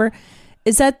whatever,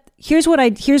 is that here's what I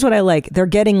like. They're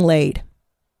getting laid.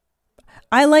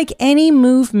 I like any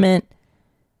movement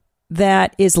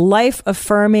that is life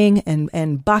affirming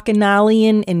and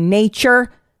bacchanalian in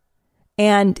nature,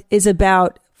 and is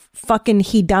about fucking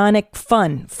hedonic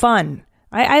fun.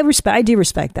 I do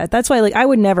respect that. That's why I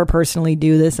would never personally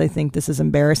do this. I think this is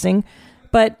embarrassing,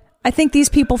 but I think these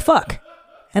people fuck,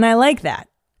 and I like that.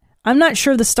 I'm not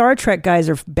sure the Star Trek guys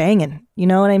are banging. You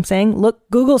know what I'm saying? Look,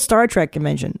 Google Star Trek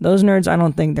convention. Those nerds, I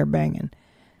don't think they're banging.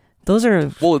 Those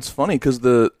are... Well, it's funny because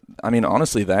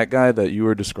honestly, that guy that you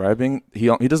were describing, he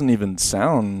doesn't even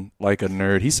sound like a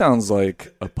nerd. He sounds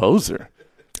like a poser,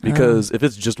 because if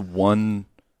it's just one...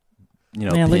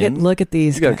 look at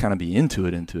these. You got to kind of be into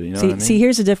it. You know what I mean? See,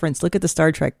 here's the difference. Look at the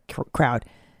Star Trek crowd.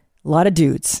 A lot of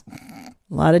dudes,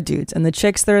 and the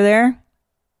chicks that are there,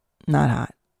 not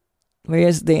hot.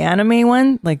 Whereas the anime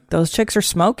one, like those chicks are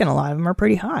smoking. A lot of them are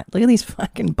pretty hot. Look at these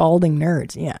fucking balding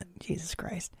nerds. Yeah, Jesus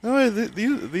Christ. No,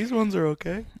 these ones are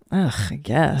okay. Ugh, I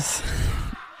guess.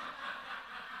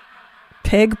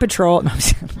 Pig Patrol. No,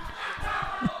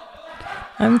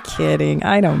 I'm kidding.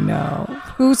 I don't know.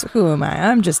 Who am I?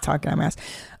 I'm just talking my ass.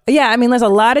 Yeah, I mean, there's a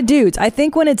lot of dudes. I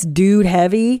think when it's dude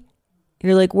heavy,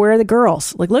 you're like, where are the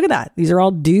girls? Like, look at that. These are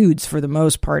all dudes for the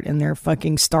most part in their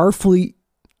fucking Starfleet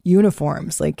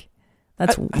uniforms. Like,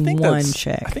 that's one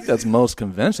chick. I think that's most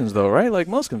conventions, though, right? Like,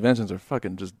 most conventions are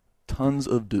fucking just tons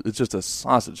of dudes. It's just a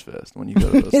sausage fest when you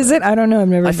go to those. Is it? I don't know. I've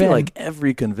never been. I feel like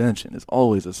every convention is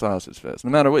always a sausage fest.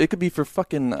 No matter what. It could be for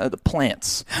fucking the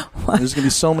plants. There's going to be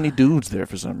so many dudes there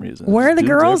for some reason. Where are the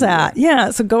girls at?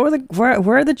 Yeah, so go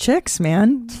where are the chicks,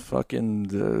 man? Fucking,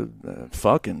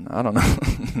 I don't know.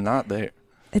 Not there.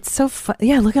 It's so fun.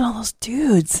 Yeah, look at all those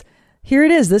dudes. Here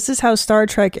it is. This is how Star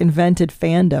Trek invented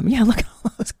fandom. Yeah, look at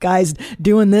all those guys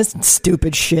doing this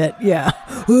stupid shit. Yeah.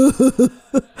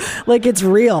 Like it's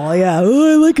real. Yeah.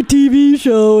 Oh, I like a TV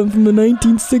show. I'm from the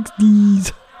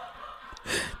 1960s.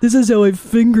 This is how I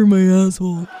finger my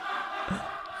asshole.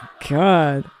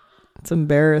 God. It's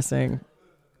embarrassing.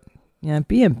 Yeah,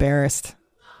 be embarrassed.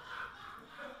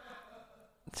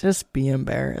 Just be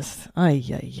embarrassed. Ay,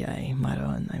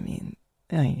 Maron. I mean,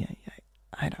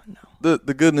 I don't know.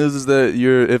 The good news is that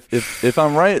you're if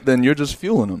I'm right, then you're just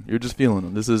fueling them. You're just fueling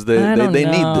them. This is they need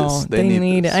this. They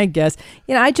need this. I guess.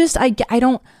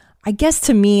 I guess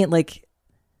to me, like,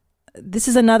 this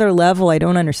is another level I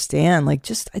don't understand. Like,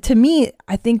 just to me,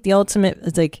 I think the ultimate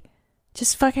is like,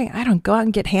 just fucking, I don't go out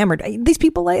and get hammered. These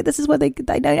people, like, this is what they.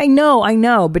 I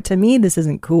know, but to me, this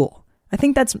isn't cool. I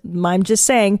think I'm just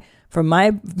saying from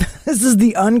my. This is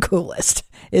the uncoolest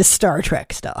is Star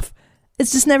Trek stuff.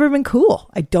 It's just never been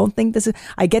cool. I don't think this is...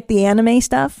 I get the anime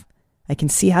stuff. I can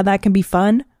see how that can be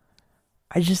fun.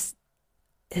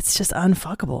 it's just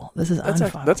unfuckable. This is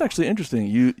unfuckable. That's actually interesting.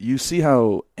 You see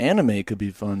how anime could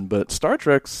be fun, but Star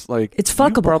Trek's like, it's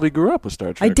fuckable. You probably grew up with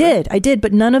Star Trek. I did,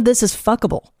 but none of this is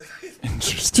fuckable.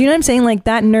 Interesting. Do you know what I'm saying? Like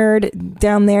that nerd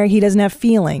down there, he doesn't have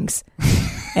feelings.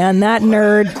 And that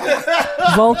nerd,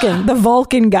 the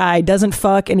Vulcan guy doesn't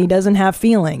fuck and he doesn't have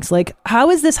feelings. Like, how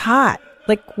is this hot?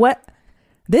 Like, what?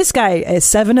 This guy is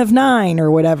 7 of 9 or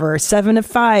whatever, 7 of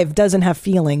 5, doesn't have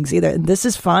feelings either. This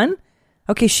is fun?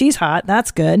 Okay, she's hot.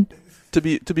 That's good. To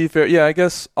be fair, yeah, I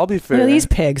guess I'll be fair. Look at these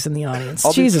pigs in the audience.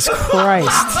 Jesus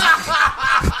Christ.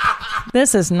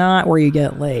 This is not where you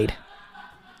get laid.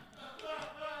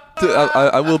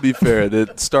 I will be fair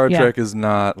that Star Trek is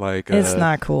not like it's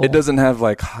not cool. It doesn't have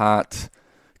like hot.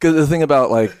 Because the thing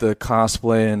about like the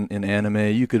cosplay in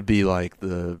anime, you could be like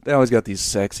they always got these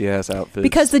sexy ass outfits.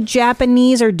 Because the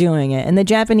Japanese are doing it, and the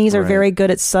Japanese are very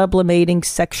good at sublimating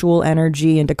sexual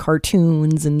energy into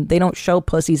cartoons, and they don't show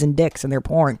pussies and dicks in their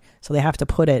porn, so they have to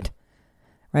put it,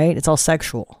 right? It's all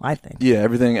sexual, I think. Yeah,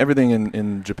 everything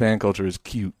in Japan culture is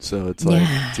cute, so it's like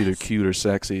it's either cute or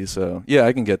sexy. So yeah,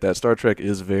 I can get that. Star Trek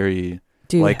is very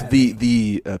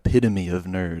the epitome of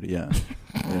nerd. Yeah.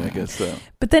 Yeah, I guess so.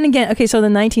 But then again, okay, so the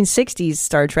 1960s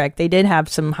Star Trek, they did have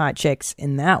some hot chicks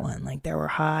in that one. Like, there were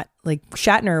hot, like,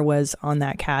 Shatner was on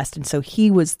that cast, and so he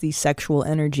was the sexual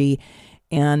energy,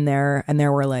 and there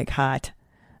were, like, hot,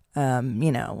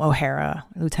 O'Hara,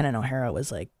 Lieutenant O'Hara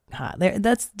was, like, hot.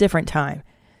 That's a different time.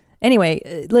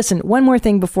 Anyway, listen, one more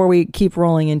thing before we keep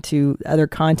rolling into other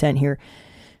content here.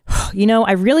 You know,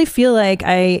 I really feel like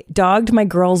I dogged my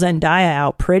girl Zendaya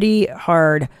out pretty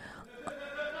hard.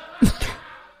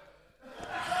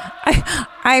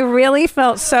 I really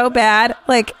felt so bad.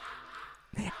 Like,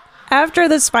 after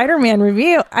the Spider-Man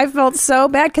review, I felt so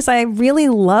bad because I really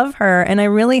love her, and I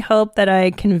really hope that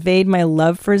I conveyed my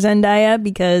love for Zendaya,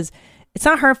 because it's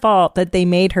not her fault that they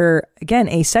made her, again,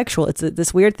 asexual. It's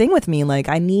this weird thing with me. Like,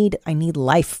 I need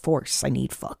life force. I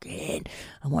need fucking,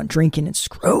 I want drinking and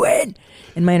screwing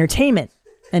in my entertainment.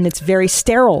 And it's very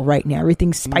sterile right now.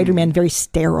 Everything's Spider-Man, very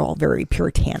sterile, very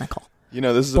puritanical. You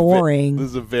know, this is boring. This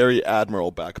is a very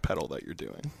admirable backpedal that you're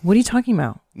doing. What are you talking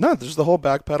about? No, there's the whole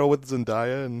backpedal with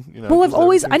Zendaya, and you know. Well, I've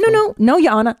always, I don't know,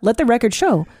 Yana, let the record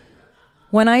show.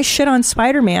 When I shit on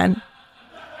Spider-Man,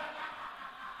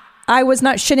 I was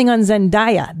not shitting on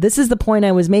Zendaya. This is the point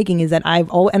I was making, is that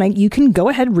you can go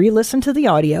ahead, re-listen to the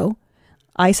audio.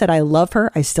 I said I love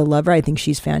her. I still love her. I think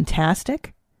she's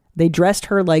fantastic. They dressed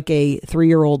her like a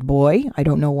 3-year-old boy. I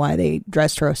don't know why they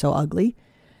dressed her so ugly.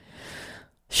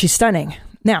 She's stunning.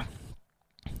 Now,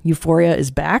 Euphoria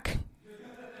is back.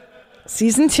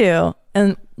 Season 2.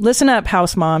 And listen up,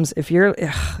 house moms. If you're,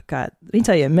 God, let me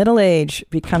tell you, middle age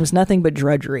becomes nothing but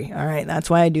drudgery. All right, that's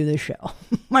why I do this show.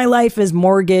 My life is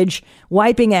mortgage,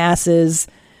 wiping asses,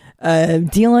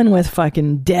 dealing with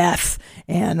fucking death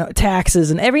and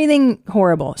taxes and everything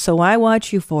horrible. So I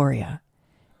watch Euphoria,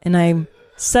 and I'm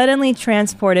suddenly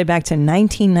transported back to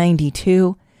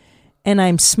 1992. And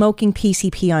I'm smoking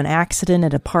PCP on accident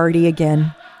at a party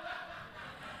again.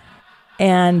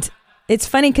 And it's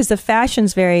funny because the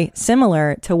fashion's very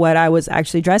similar to what I was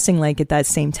actually dressing like at that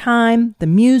same time. The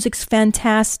music's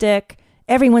fantastic.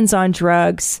 Everyone's on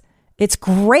drugs. It's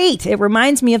great. It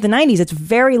reminds me of the 90s. It's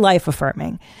very life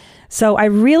affirming. So I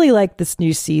really like this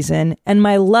new season. And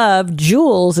my love,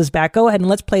 Jules, is back. Go ahead and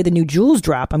let's play the new Jules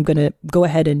drop. I'm going to go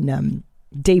ahead and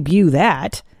debut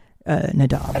that.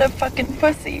 Nadav. What a fucking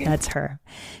pussy. That's her.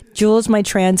 Jules, my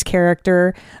trans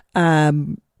character,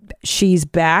 she's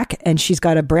back, and she's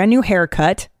got a brand new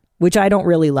haircut, which I don't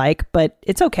really like, but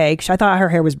it's okay. I thought her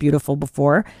hair was beautiful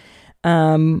before.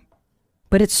 But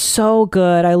it's so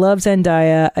good. I love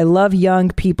Zendaya. I love young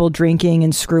people drinking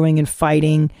and screwing and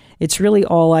fighting. It's really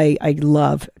all I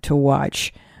love to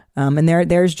watch. And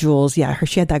there's Jules. Yeah,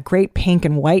 she had that great pink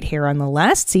and white hair on the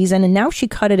last season, and now she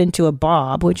cut it into a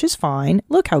bob, which is fine.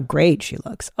 Look how great she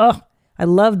looks. Oh, I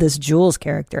love this Jules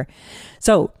character.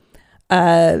 So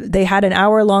they had an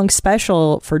hour-long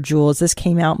special for Jules. This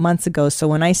came out months ago. So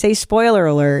when I say spoiler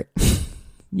alert,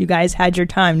 you guys had your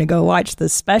time to go watch the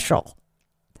special.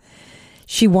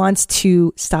 She wants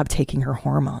to stop taking her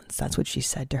hormones. That's what she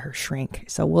said to her shrink.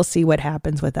 So we'll see what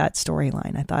happens with that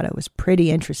storyline. I thought it was pretty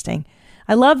interesting.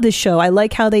 I love this show. I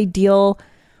like how they deal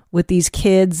with these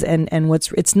kids and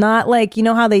it's not like, you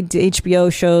know how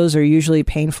HBO shows are usually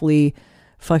painfully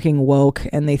fucking woke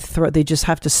and they just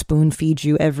have to spoon feed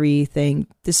you everything.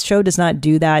 This show does not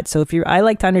do that. So I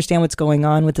like to understand what's going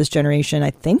on with this generation.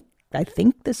 I think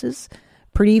this is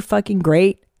pretty fucking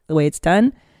great the way it's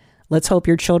done. Let's hope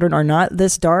your children are not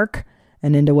this dark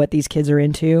and into what these kids are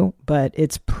into, but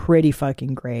it's pretty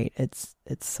fucking great. It's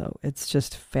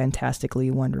just fantastically,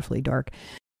 wonderfully dark.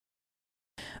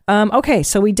 Okay,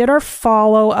 so we did our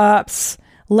follow-ups.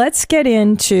 Let's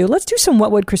do some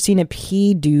What Would Christina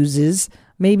P do's.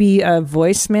 Maybe a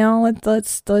voicemail.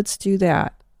 Let's do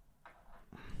that.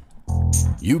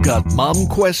 You got mom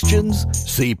questions?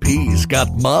 CP's got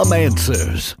mom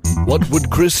answers. What would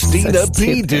Christina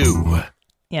P do?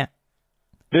 Yeah.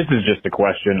 This is just a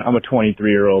question. I'm a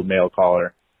 23-year-old male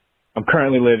caller. I'm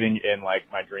currently living in like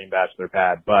my dream bachelor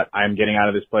pad, but I'm getting out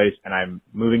of this place and I'm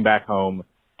moving back home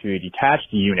to a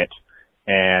detached unit.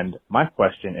 And my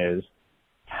question is,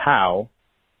 how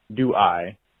do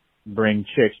I bring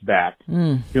chicks back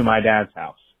to my dad's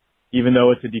house? Even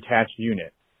though it's a detached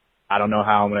unit, I don't know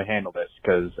how I'm going to handle this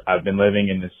because I've been living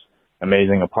in this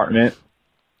amazing apartment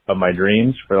of my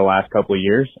dreams for the last couple of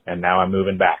years, and now I'm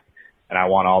moving back. And I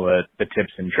want all the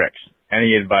tips and tricks.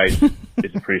 Any advice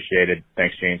is appreciated.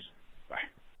 Thanks, James. Bye.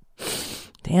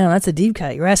 Damn, that's a deep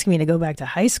cut. You're asking me to go back to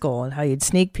high school and how you'd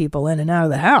sneak people in and out of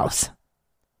the house.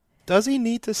 Does he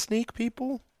need to sneak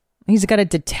people? He's got a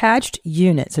detached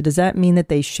unit. So does that mean that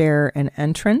they share an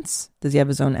entrance? Does he have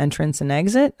his own entrance and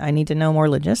exit? I need to know more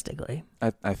logistically.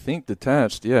 I think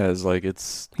detached, yeah, is like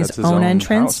that's his own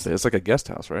entrance. House. It's like a guest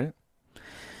house, right?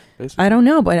 Basically. I don't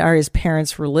know, but are his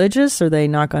parents religious? Are they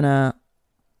not going to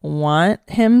want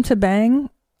him to bang?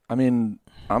 I mean,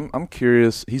 I'm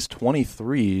curious. He's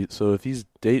 23, so if he's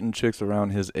dating chicks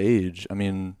around his age, I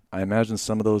mean, I imagine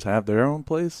some of those have their own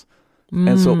place.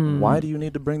 And so why do you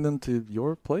need to bring them to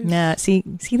your place? Nah, see,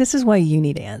 this is why you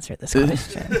need to answer this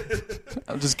question.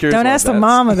 I'm just curious. Don't ask the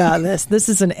mom about this. This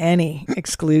is an Annie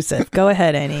exclusive. Go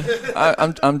ahead, Annie.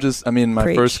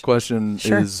 My first question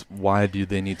Sure. is, why do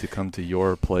they need to come to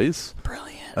your place?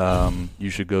 Brilliant. You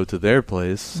should go to their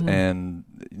place, and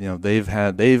they've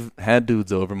had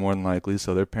dudes over more than likely,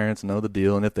 so their parents know the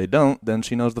deal. And if they don't, then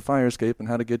she knows the fire escape and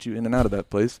how to get you in and out of that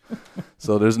place.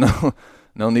 So there's no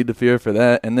need to fear for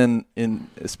that. And then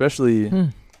if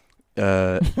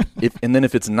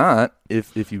it's not,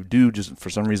 if you do just for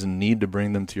some reason need to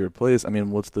bring them to your place, I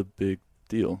mean, what's the big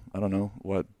deal? I don't know.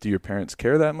 What do your parents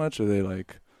care that much? Are they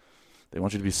like, they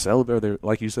want you to be celibate? Are they,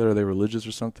 like you said, are they religious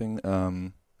or something?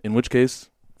 In which case,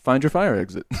 find your fire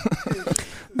exit.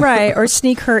 Right, or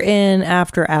sneak her in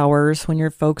after hours when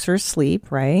your folks are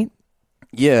asleep, right?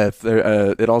 Yeah, if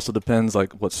it also depends,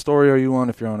 like, what story are you on?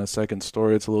 If you're on a second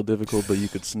story, it's a little difficult, but you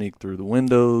could sneak through the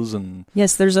windows and...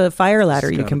 Yes, there's a fire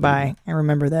ladder you can buy. I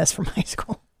remember this from high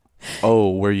school.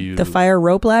 Oh, where you... The fire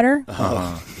rope ladder?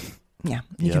 Uh-huh. Yeah,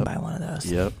 you can buy one of those.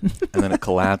 Yep, and then it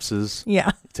collapses.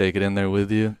 Yeah. Take it in there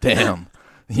with you. Damn,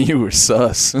 you were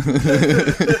sus.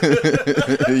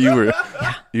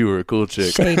 You were a cool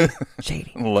chick.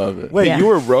 Shady. Love it. Wait, you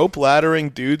were rope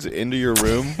laddering dudes into your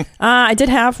room? I did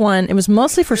have one. It was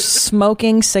mostly for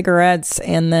smoking cigarettes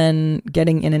and then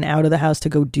getting in and out of the house to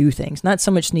go do things. Not so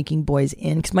much sneaking boys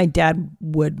in, because my dad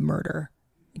would murder.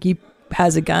 He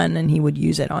has a gun and he would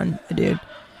use it on a dude.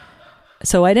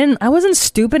 So I wasn't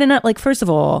stupid enough. Like, first of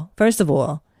all,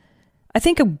 I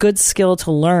think a good skill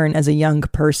to learn as a young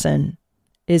person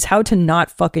is how to not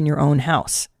fuck in your own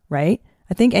house, right?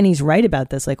 I think Annie's right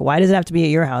about this. Like, why does it have to be at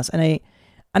your house? And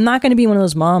I'm not going to be one of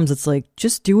those moms that's like,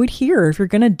 just do it here. If you're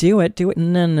going to do it, do it.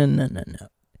 No.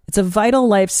 It's a vital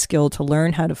life skill to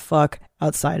learn how to fuck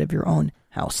outside of your own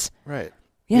house. Right.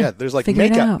 Yeah, there's like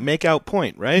make out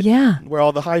point, right? Yeah. Where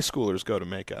all the high schoolers go to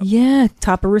make out. Yeah,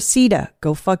 top of Reseda.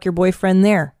 Go fuck your boyfriend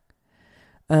there.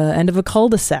 End of a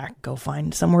cul-de-sac. Go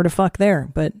find somewhere to fuck there.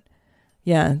 But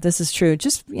yeah, this is true.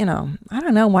 Just, I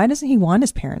don't know. Why doesn't he want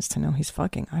his parents to know he's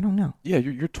fucking? I don't know. Yeah,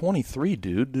 you're 23,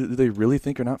 dude. Do they really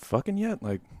think you're not fucking yet?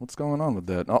 Like, what's going on with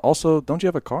that? Also, don't you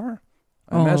have a car?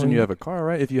 I imagine you have a car,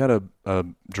 right? If you had a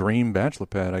dream bachelor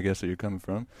pad, I guess, that you're coming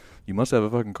from, you must have a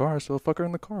fucking car, so fuck her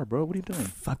in the car, bro. What are you doing?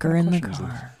 Fuck her in the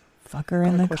car. Fuck her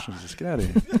in the car. Just get out of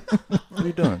here. What are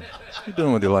you doing? What are you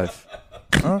doing with your life?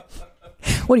 Huh?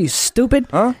 What are you, stupid?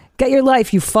 Huh? Get your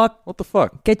life, you fuck. What the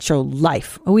fuck? Get your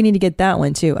life. Oh, we need to get that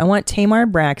one, too. I want Tamar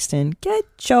Braxton. Get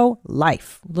your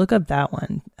life. Look up that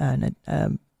one.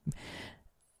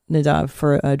 Nadav,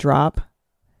 for a drop.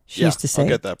 She used to say, I'll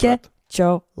get that get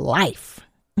your life.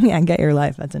 Yeah, get your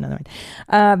life. That's another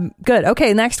one. Good.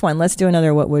 Okay, next one. Let's do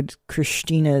another What Would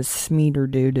Christina Smeeder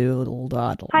do?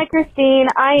 Hi, Christine.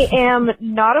 I am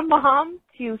not a mom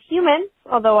to humans,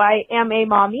 although I am a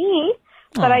mommy.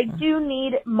 But I do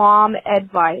need mom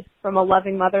advice from a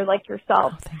loving mother like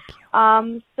yourself. Thank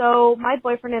you. So my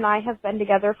boyfriend and I have been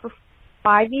together for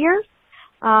 5 years.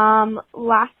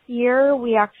 Last year,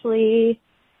 we actually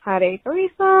had a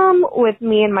threesome with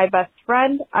me and my best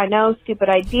friend. I know, stupid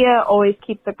idea, always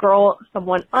keep the girl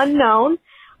someone unknown.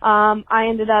 I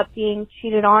ended up being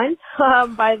cheated on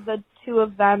by the two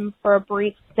of them for a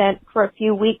brief stint for a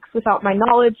few weeks without my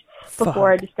knowledge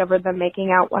before I discovered them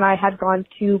making out when I had gone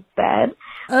to bed.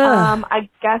 I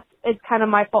guess it's kind of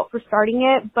my fault for starting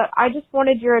it, but I just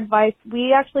wanted your advice.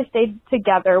 We actually stayed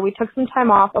together. We took some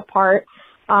time off apart,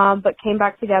 but came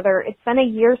back together. It's been a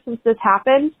year since this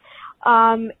happened,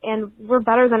 and we're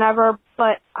better than ever,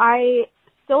 but I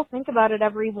still think about it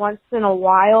every once in a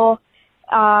while,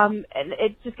 and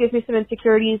it just gives me some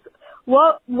insecurities.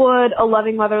 What would a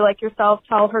loving mother like yourself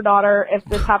tell her daughter if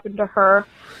this happened to her?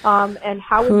 And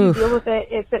how would you deal with it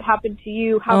if it happened to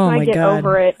you? How can I get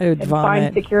over it and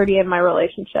find security in my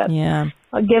relationship? Yeah.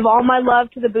 I'll give all my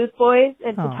love to the Booth Boys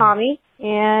and to Tommy.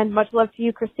 And much love to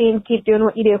you, Christine. Keep doing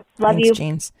what you do. Love Thanks, you.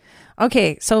 James.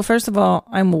 Okay, so first of all,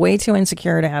 I'm way too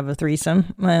insecure to have a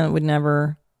threesome. It would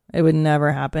never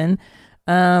happen.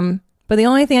 But the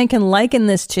only thing I can liken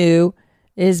this to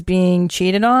is being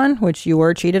cheated on, which you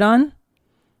were cheated on.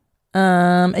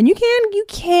 And you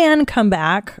can come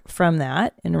back from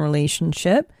that in a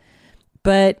relationship,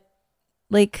 but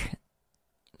like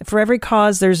for every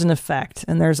cause, there's an effect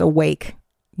and there's a wake,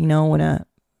 you know, when a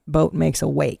boat makes a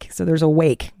wake. So there's a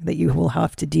wake that you will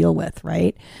have to deal with.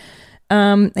 Right.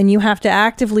 And you have to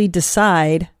actively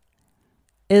decide,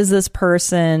 is this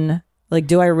person like,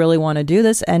 do I really want to do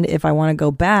this? And if I want to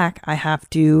go back, I have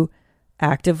to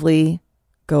actively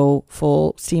go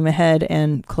full steam ahead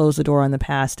and close the door on the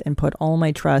past and put all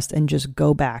my trust and just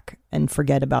go back and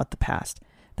forget about the past.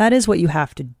 That is what you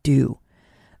have to do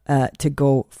to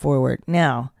go forward.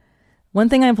 Now, one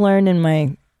thing I've learned in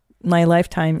my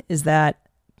lifetime is that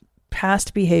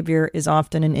past behavior is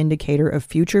often an indicator of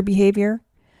future behavior.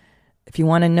 If you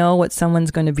want to know what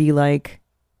someone's going to be like,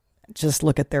 just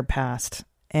look at their past.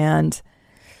 And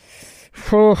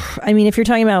I mean, if you're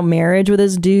talking about marriage with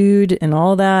this dude and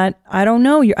all that, I don't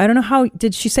know. I don't know how,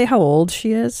 did she say how old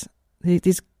she is?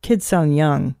 These kids sound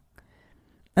young.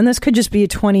 And this could just be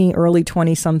a early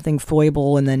 20 something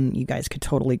foible. And then you guys could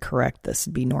totally correct this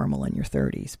and be normal in your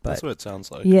 30s. But that's what it sounds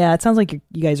like. Yeah, it sounds like you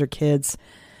guys are kids.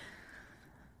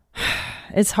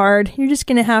 It's hard. You're just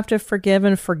going to have to forgive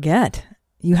and forget.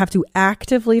 You have to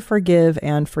actively forgive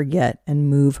and forget and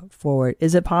move forward.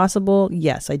 Is it possible?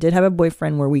 Yes. I did have a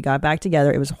boyfriend where we got back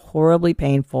together. It was horribly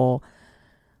painful.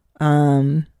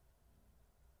 I'm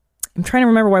trying to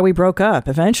remember why we broke up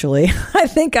eventually. I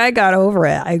think I got over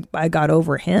it. I got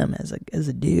over him as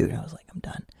a dude. I was like, I'm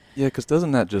done. Yeah, because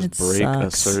doesn't that just break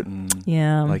a certain...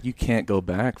 Yeah. Like, you can't go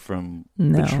back from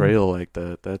betrayal like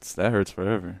that. That hurts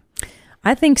forever.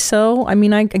 I think so. I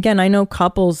mean, I know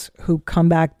couples who come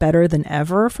back better than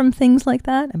ever from things like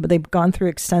that, but they've gone through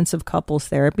extensive couples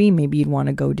therapy. Maybe you'd want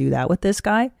to go do that with this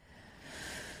guy.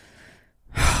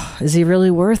 Is he really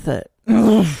worth it?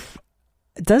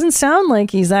 It doesn't sound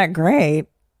like he's that great.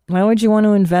 Why would you want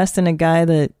to invest in a guy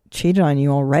that cheated on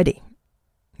you already?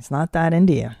 He's not that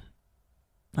into you.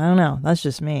 I don't know. That's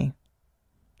just me.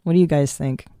 What do you guys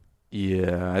think?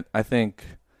 Yeah, I think...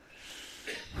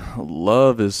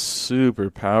 love is super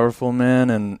powerful, man,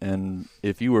 and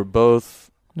if you were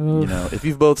both, you know, if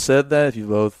you've both said that, if you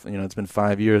both, you know, it's been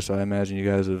 5 years, so I imagine you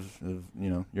guys have, you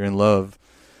know, you're in love.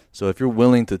 So if you're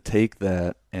willing to take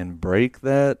that and break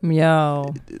that,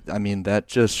 I mean, that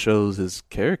just shows his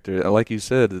character. Like you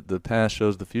said, the past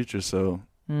shows the future. So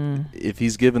if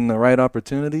he's given the right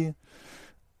opportunity,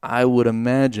 I would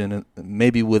imagine,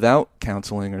 maybe without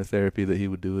counseling or therapy, that he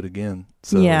would do it again.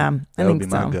 So yeah, that would be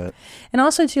my gut. And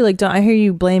also, too, like, I hear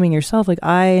you blaming yourself. Like,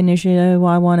 I initiated,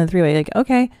 I wanted a three-way. Like,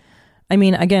 okay. I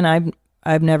mean, again,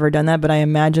 I've never done that, but I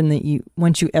imagine that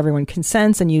once everyone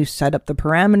consents and you set up the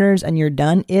parameters and you're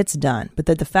done, it's done. But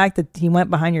that the fact that he went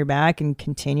behind your back and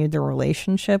continued the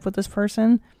relationship with this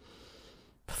person,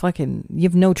 you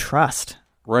have no trust.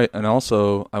 Right, and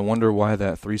also, I wonder why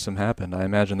that threesome happened. I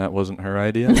imagine that wasn't her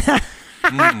idea.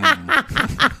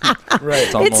 Right.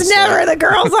 It's never the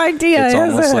girl's idea, It's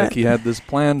almost it? like he had this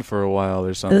planned for a while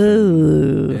or something.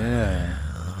 Ooh. Yeah.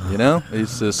 You know?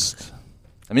 It's just...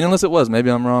 I mean, unless it was.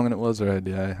 Maybe I'm wrong and it was her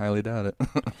idea. I highly doubt it.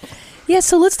 Yeah,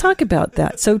 so let's talk about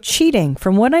that. So cheating,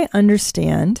 from what I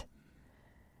understand,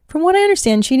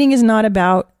 cheating is not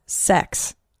about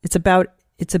sex. It's about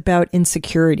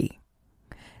insecurity.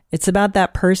 It's about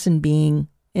that person being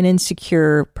an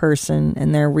insecure person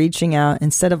and they're reaching out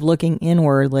instead of looking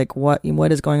inward, like what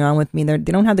is going on with me. They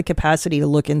don't have the capacity to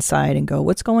look inside and go,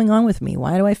 what's going on with me?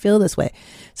 Why do I feel this way?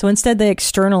 So instead they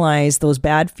externalize those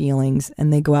bad feelings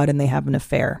and they go out and they have an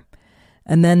affair.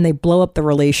 And then they blow up the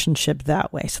relationship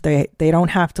that way. So they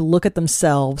don't have to look at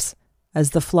themselves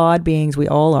as the flawed beings we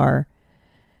all are.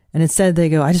 And instead they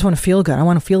go, I just want to feel good. I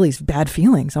want to feel these bad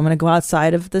feelings. I'm going to go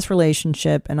outside of this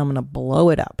relationship and I'm going to blow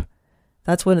it up.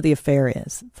 That's what the affair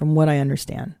is, from what I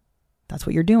understand. That's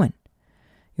what you're doing.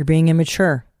 You're being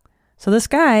immature. So this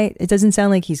guy, it doesn't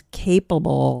sound like he's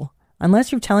capable,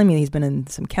 unless you're telling me he's been in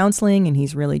some counseling and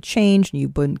he's really changed and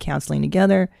you've been counseling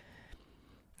together.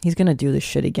 He's going to do this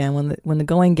shit again. When the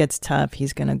going gets tough,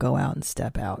 he's going to go out and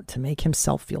step out to make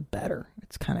himself feel better.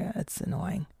 It's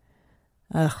annoying.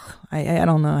 Ugh, I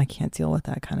don't know. I can't deal with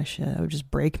that kind of shit. It would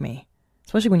just break me.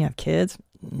 Especially when you have kids.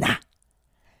 Nah.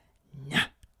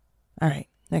 All right,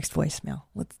 next voicemail.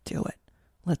 Let's do it.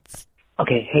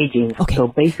 Okay, hey James. Okay. So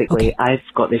basically, I've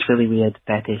got this really weird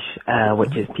fetish,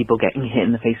 which is people getting hit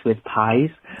in the face with pies.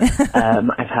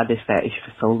 I've had this fetish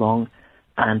for so long,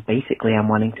 and basically I'm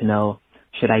wanting to know,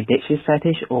 should I ditch this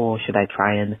fetish or should I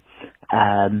try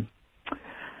and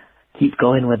keep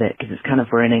going with it? Because it's kind of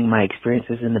ruining my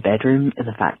experiences in the bedroom and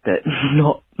the fact that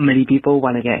not many people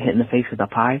want to get hit in the face with a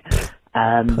pie.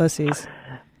 Pussies.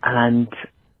 And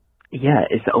yeah,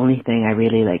 it's the only thing I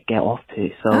really get off to.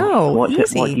 So what do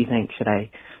you think? Should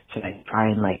I try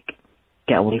and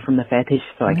get away from the fetish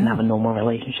so I can have a normal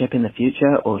relationship in the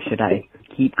future, or should I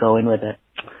keep going with it?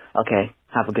 Okay,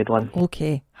 have a good one.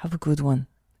 Okay, have a good one.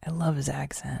 I love his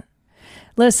accent.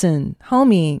 Listen,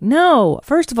 homie, no.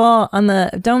 First of all,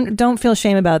 don't feel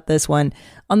shame about this one.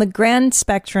 On the grand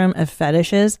spectrum of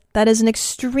fetishes, that is an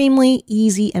extremely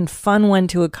easy and fun one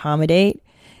to accommodate.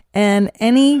 And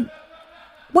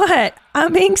what?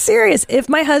 I'm being serious. If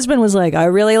my husband was like, I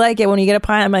really like it when you get a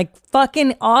pie, I'm like,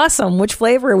 fucking awesome. Which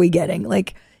flavor are we getting?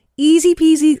 Easy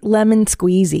peasy lemon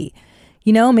squeezy.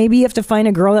 Maybe you have to find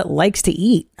a girl that likes to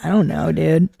eat. I don't know,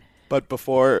 dude. But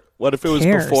what if it was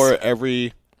before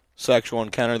every sexual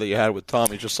encounter that you had with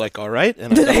Tommy? Just all right,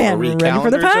 and I got ready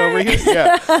for the pie over here.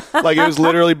 Yeah, it was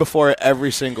literally before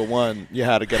every single one. You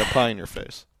had to get a pie in your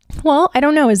face. Well, I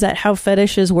don't know. Is that how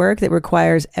fetishes work? That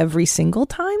requires every single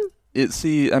time? I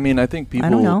think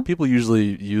people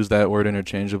usually use that word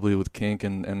interchangeably with kink,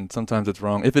 and sometimes it's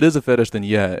wrong. If it is a fetish, then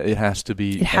yeah, it has to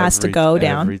be. It has to go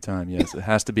down every time. Yes, it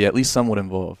has to be at least somewhat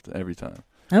involved every time.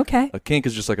 Okay. A kink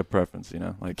is just a preference,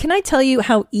 Can I tell you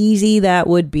how easy that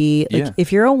would be?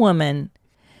 If you're a woman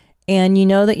and you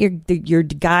know that your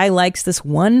guy likes this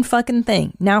one fucking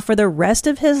thing. Now, for the rest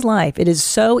of his life, it is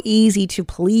so easy to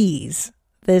please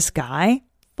this guy.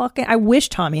 Fucking, I wish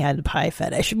Tommy had a pie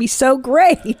fetish. It'd be so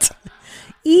great.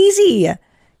 Easy.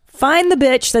 Find the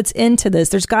bitch that's into this.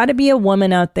 There's got to be a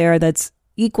woman out there that's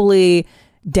equally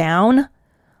down,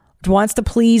 wants to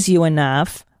please you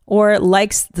enough, or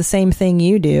likes the same thing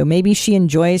you do. Maybe she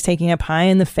enjoys taking a pie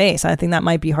in the face. I think that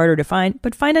might be harder to find,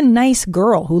 but find a nice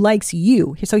girl who likes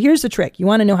you. So here's the trick. You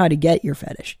want to know how to get your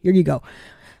fetish. Here you go.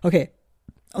 Okay,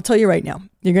 I'll tell you right now.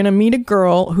 You're going to meet a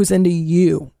girl who's into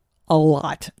you a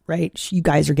lot, right? You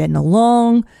guys are getting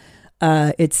along.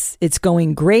 It's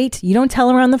going great. You don't tell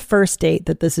her on the first date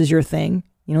that this is your thing.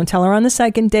 You don't tell her on the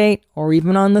second date or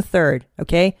even on the third,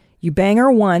 okay? You bang her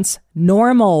once,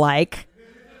 normal-like,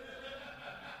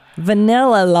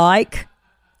 vanilla-like,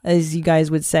 as you guys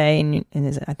would say, and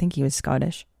I think he was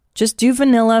Scottish. Just do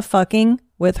vanilla fucking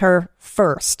with her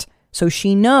first, so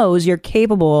she knows you're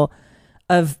capable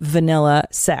of vanilla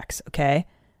sex, okay?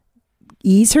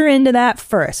 Ease her into that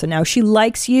first. So now she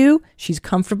likes you. She's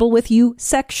comfortable with you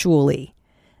sexually.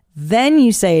 Then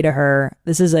you say to her,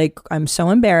 this is I'm so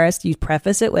embarrassed. You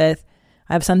preface it with,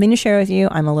 I have something to share with you.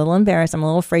 I'm a little embarrassed. I'm a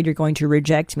little afraid you're going to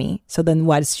reject me. So then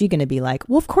what is she going to be like?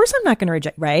 Well, of course I'm not going to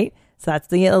reject, right? So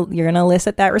you're going to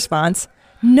elicit that response.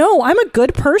 No, I'm a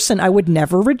good person. I would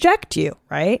never reject you,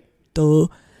 right? Duh.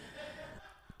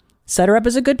 Set her up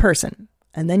as a good person.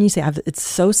 And then you say, it's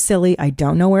so silly. I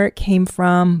don't know where it came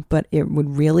from, but it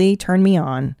would really turn me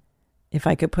on if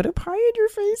I could put a pie in your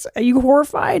face. Are you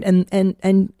horrified?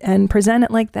 And present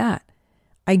it like that.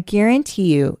 I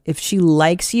guarantee you, if she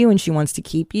likes you and she wants to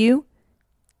keep you,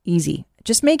 easy.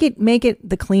 Just make it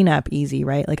the cleanup easy,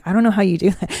 right? I don't know how you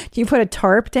do that. Do you put a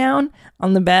tarp down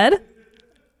on the bed?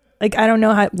 I don't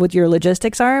know what your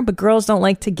logistics are, but girls don't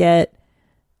like to get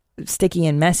sticky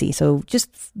and messy. So just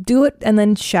do it and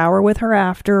then shower with her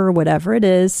after or whatever it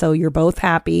is. So you're both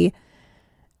happy.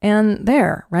 And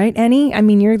there, right?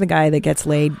 You're the guy that gets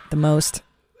laid the most.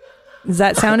 Does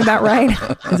that sound about right?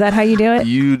 Is that how you do it?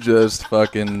 You just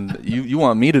fucking, you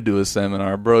want me to do a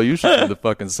seminar, bro. You should do the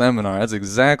fucking seminar. That's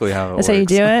exactly how it works. That's how you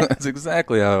do it? That's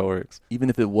exactly how it works.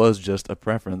 Even if it was just a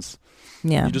preference.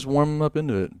 Yeah. You just warm them up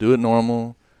into it. Do it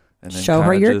normal. And then show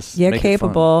her you're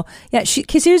capable. Yeah,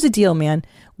 because here's the deal, man.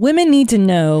 Women need to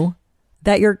know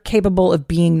that you're capable of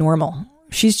being normal.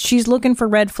 She's looking for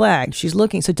red flags. She's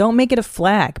looking. So don't make it a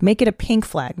flag. Make it a pink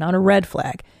flag, not a red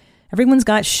flag. Everyone's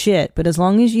got shit, but as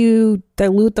long as you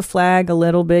dilute the flag a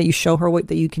little bit, you show her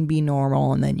that you can be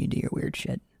normal, and then you do your weird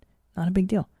shit. Not a big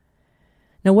deal.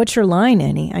 Now, what's your line,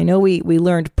 Annie? I know we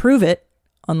learned prove it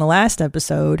on the last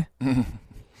episode.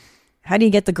 How do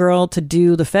you get the girl to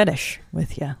do the fetish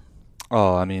with you?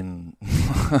 Oh, I mean,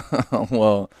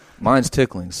 well, mine's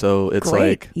tickling, so it's Great.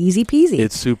 like easy peasy.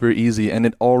 It's super easy, and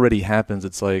it already happens.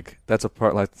 It's like that's a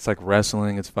part, like it's like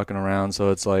wrestling. It's fucking around,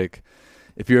 so it's like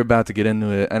if you're about to get into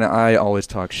it, and I always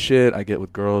talk shit. I get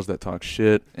with girls that talk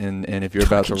shit, and if you're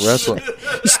about to wrestle,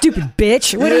 you stupid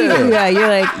bitch. What are you? Yeah, you're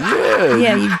like,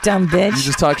 yeah, you dumb bitch. You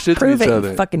just talk shit Prove to each it,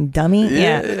 other. You fucking dummy.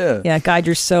 Yeah. God,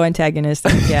 you're so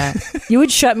antagonistic. Yeah, you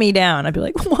would shut me down. I'd be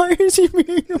like, why is he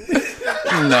being?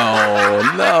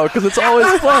 No, because it's always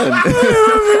fun.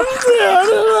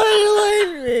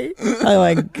 Oh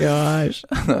my gosh.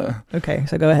 Okay,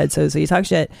 so go ahead. So you talk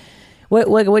shit.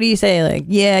 What do you say? Like,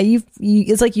 yeah, you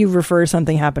it's like you refer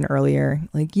something happened earlier.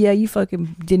 Like, yeah, you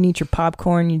fucking didn't eat your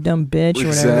popcorn, you dumb bitch, or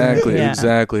whatever.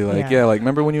 Exactly. Like, like,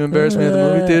 remember when you embarrassed me at the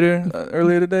movie theater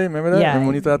earlier today? Remember that? Yeah. Remember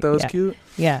when you thought that was cute?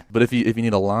 Yeah. But if you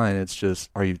need a line, it's just,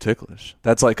 are you ticklish?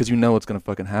 That's like, because you know what's gonna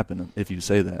fucking happen if you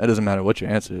say that. It doesn't matter what your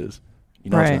answer is.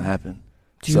 You know what's gonna happen.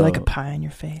 Do you like a pie on your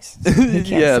face? You can't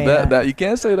say that you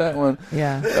can't say that one.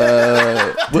 Yeah.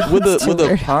 With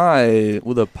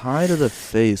a pie to the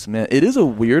face, man. It is a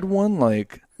weird one.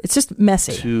 Like, it's just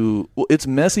messy. It's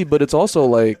messy, but it's also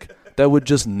like that would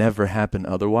just never happen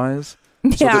otherwise.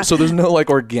 Yeah. So there's no like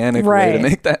organic way to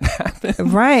make that happen.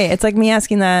 Right. It's like me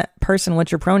asking that person,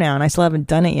 "What's your pronoun?" I still haven't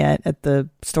done it yet at the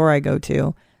store I go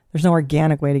to. There's no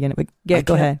organic way to get it. But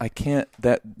go ahead. I can't.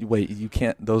 Wait. You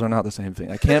can't. Those are not the same thing.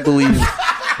 I can't believe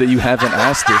that you haven't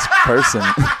asked this person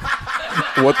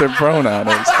what their pronoun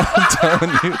is. I'm telling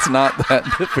you, it's not that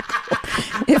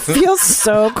difficult. It feels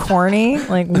so corny.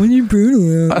 Like, what are you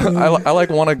brutal? I like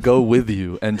want to go with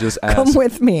you and just ask. Come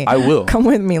with me. I will. Come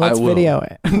with me. Let's video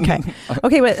it. Okay.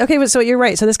 So you're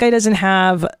right. So this guy doesn't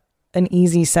have an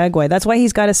easy segue. That's why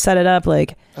he's got to set it up.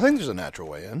 Like, I think there's a natural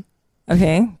way in.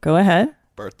 Okay, go ahead.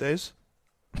 Birthdays.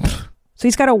 So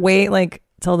he's got to wait like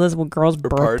till this girl's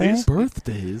birthday.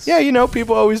 Birthdays. Yeah, you know,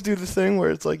 people always do the thing where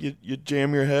it's like you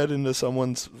jam your head into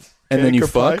someone's and then you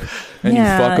fuck and you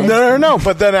fuck them. No.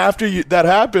 But then after that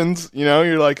happens, you know,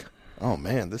 you're like, oh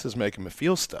man, this is making me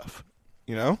feel stuff.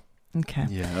 You know? Okay.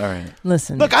 Yeah. All right.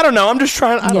 Listen. Look, I don't know. I'm just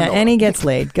trying. I don't know. Annie gets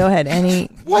laid. Go ahead, Annie.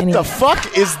 What the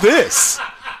fuck is this?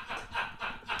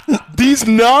 These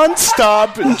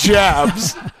non-stop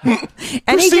jabs.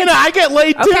 Christina, I get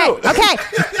laid too. Okay.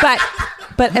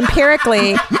 But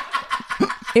empirically,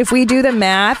 if we do the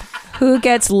math, who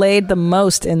gets laid the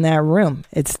most in that room?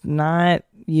 It's not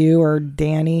you or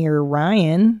Danny or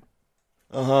Ryan.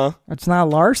 It's not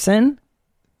Larson.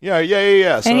 Yeah.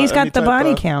 So and he's got the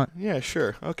body count. Yeah,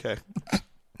 sure. Okay.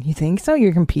 You think so?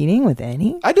 You're competing with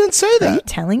Annie? I didn't say that. Are you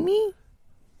telling me?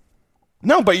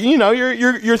 No, but you know,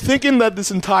 you're thinking that this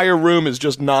entire room is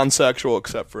just non-sexual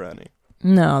except for Annie.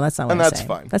 No, that's not what I say. And that's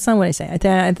fine. That's not what I say.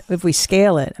 If we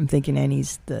scale it, I'm thinking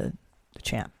Annie's the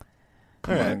champ.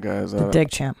 Come on, guys. The dick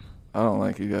champ. I don't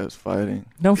like you guys fighting.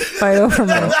 Don't fight over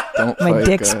my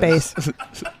dick space.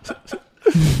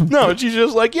 No, she's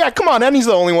just like, yeah, come on. Annie's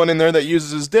the only one in there that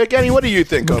uses his dick. Annie, what do you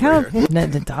think over here?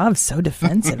 The dog's so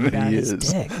defensive about his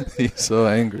dick. He's so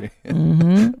angry.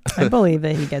 I believe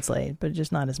that he gets laid, but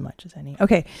just not as much as Annie.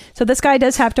 Okay, so this guy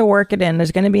does have to work it in.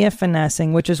 There's going to be a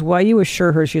finessing, which is why you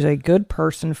assure her she's a good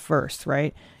person first,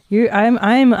 right?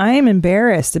 I'm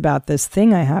embarrassed about this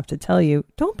thing I have to tell you.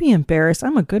 Don't be embarrassed.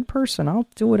 I'm a good person. I'll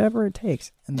do whatever it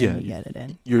takes. And then you get it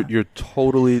in. You're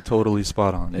totally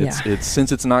spot on. It's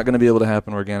since it's not going to be able to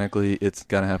happen organically, it's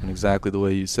got to happen exactly the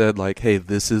way you said. Like, hey,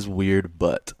 this is weird,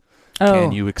 but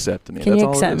can you accept me? Can you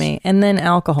accept me? And then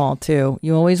alcohol too.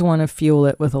 You always want to fuel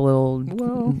it with a little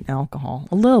alcohol,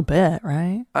 a little bit,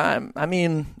 right? I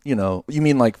mean, you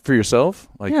mean like for yourself,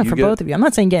 like for both of you. I'm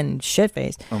not saying getting shit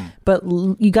faced, but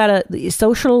you gotta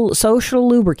social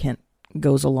lubricant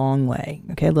goes a long way.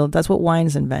 Okay, that's what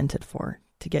wine's invented for,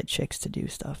 to get chicks to do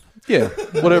stuff. Yeah,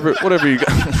 whatever you got.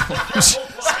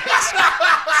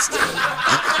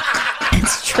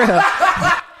 It's true.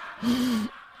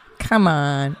 Come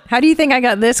on. How do you think I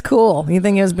got this cool? You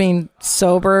think it was being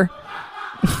sober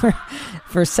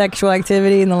for sexual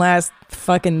activity in the last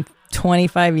fucking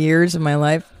 25 years of my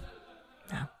life?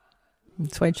 No.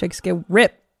 That's why chicks get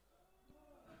ripped.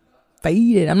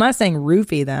 Faded. I'm not saying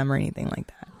roofie them or anything like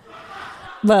that.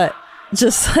 But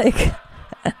just like,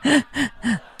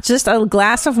 just a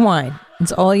glass of wine.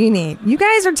 It's all you need. You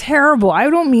guys are terrible. I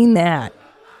don't mean that.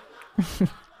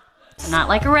 Not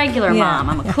like a regular mom.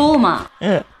 I'm a cool mom.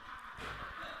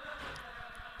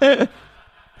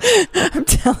 I'm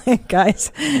telling you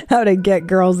guys how to get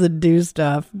girls to do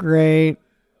stuff. Great.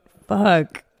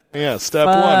 Fuck. Yeah, step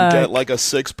one, get like a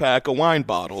 6-pack of wine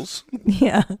bottles.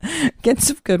 Yeah, get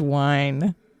some good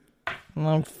wine.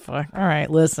 Oh, fuck. All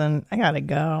right, listen, I gotta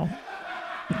go.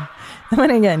 I'm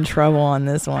gonna get in trouble on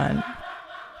this one.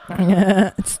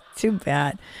 It's too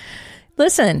bad.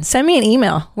 Listen, send me an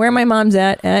email. Where my mom's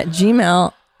at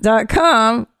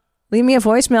gmail.com. Leave me a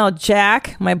voicemail,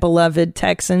 Jack, my beloved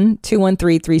Texan,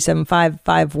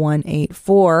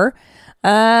 213-375-5184.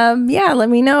 Yeah, let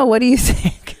me know. What do you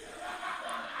think?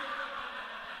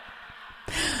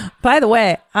 By the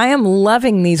way, I am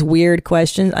loving these weird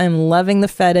questions. I'm loving the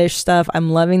fetish stuff. I'm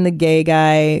loving the gay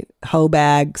guy hoe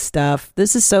bag stuff.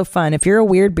 This is so fun. If you're a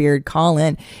weird beard, call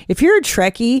in. If you're a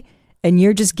Trekkie and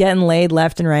you're just getting laid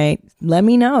left and right, let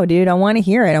me know, dude. I want to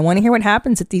hear it. I want to hear what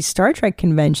happens at these Star Trek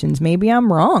conventions. Maybe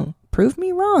I'm wrong. Prove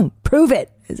me wrong. Prove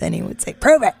it, as anyone would say.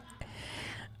 Prove it.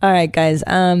 All right, guys.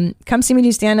 Come see me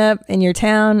do stand-up in your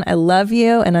town. I love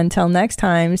you. And until next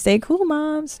time, stay cool,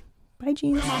 moms. Bye,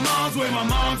 Jeans. Where my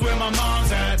mom's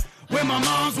at. Where my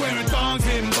mom's wearing thongs,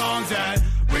 hitting bongs at.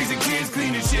 Raising kids,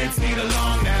 cleaning shits, need a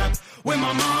long nap. Where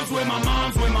my mom's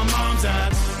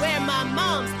at. Where my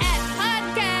mom's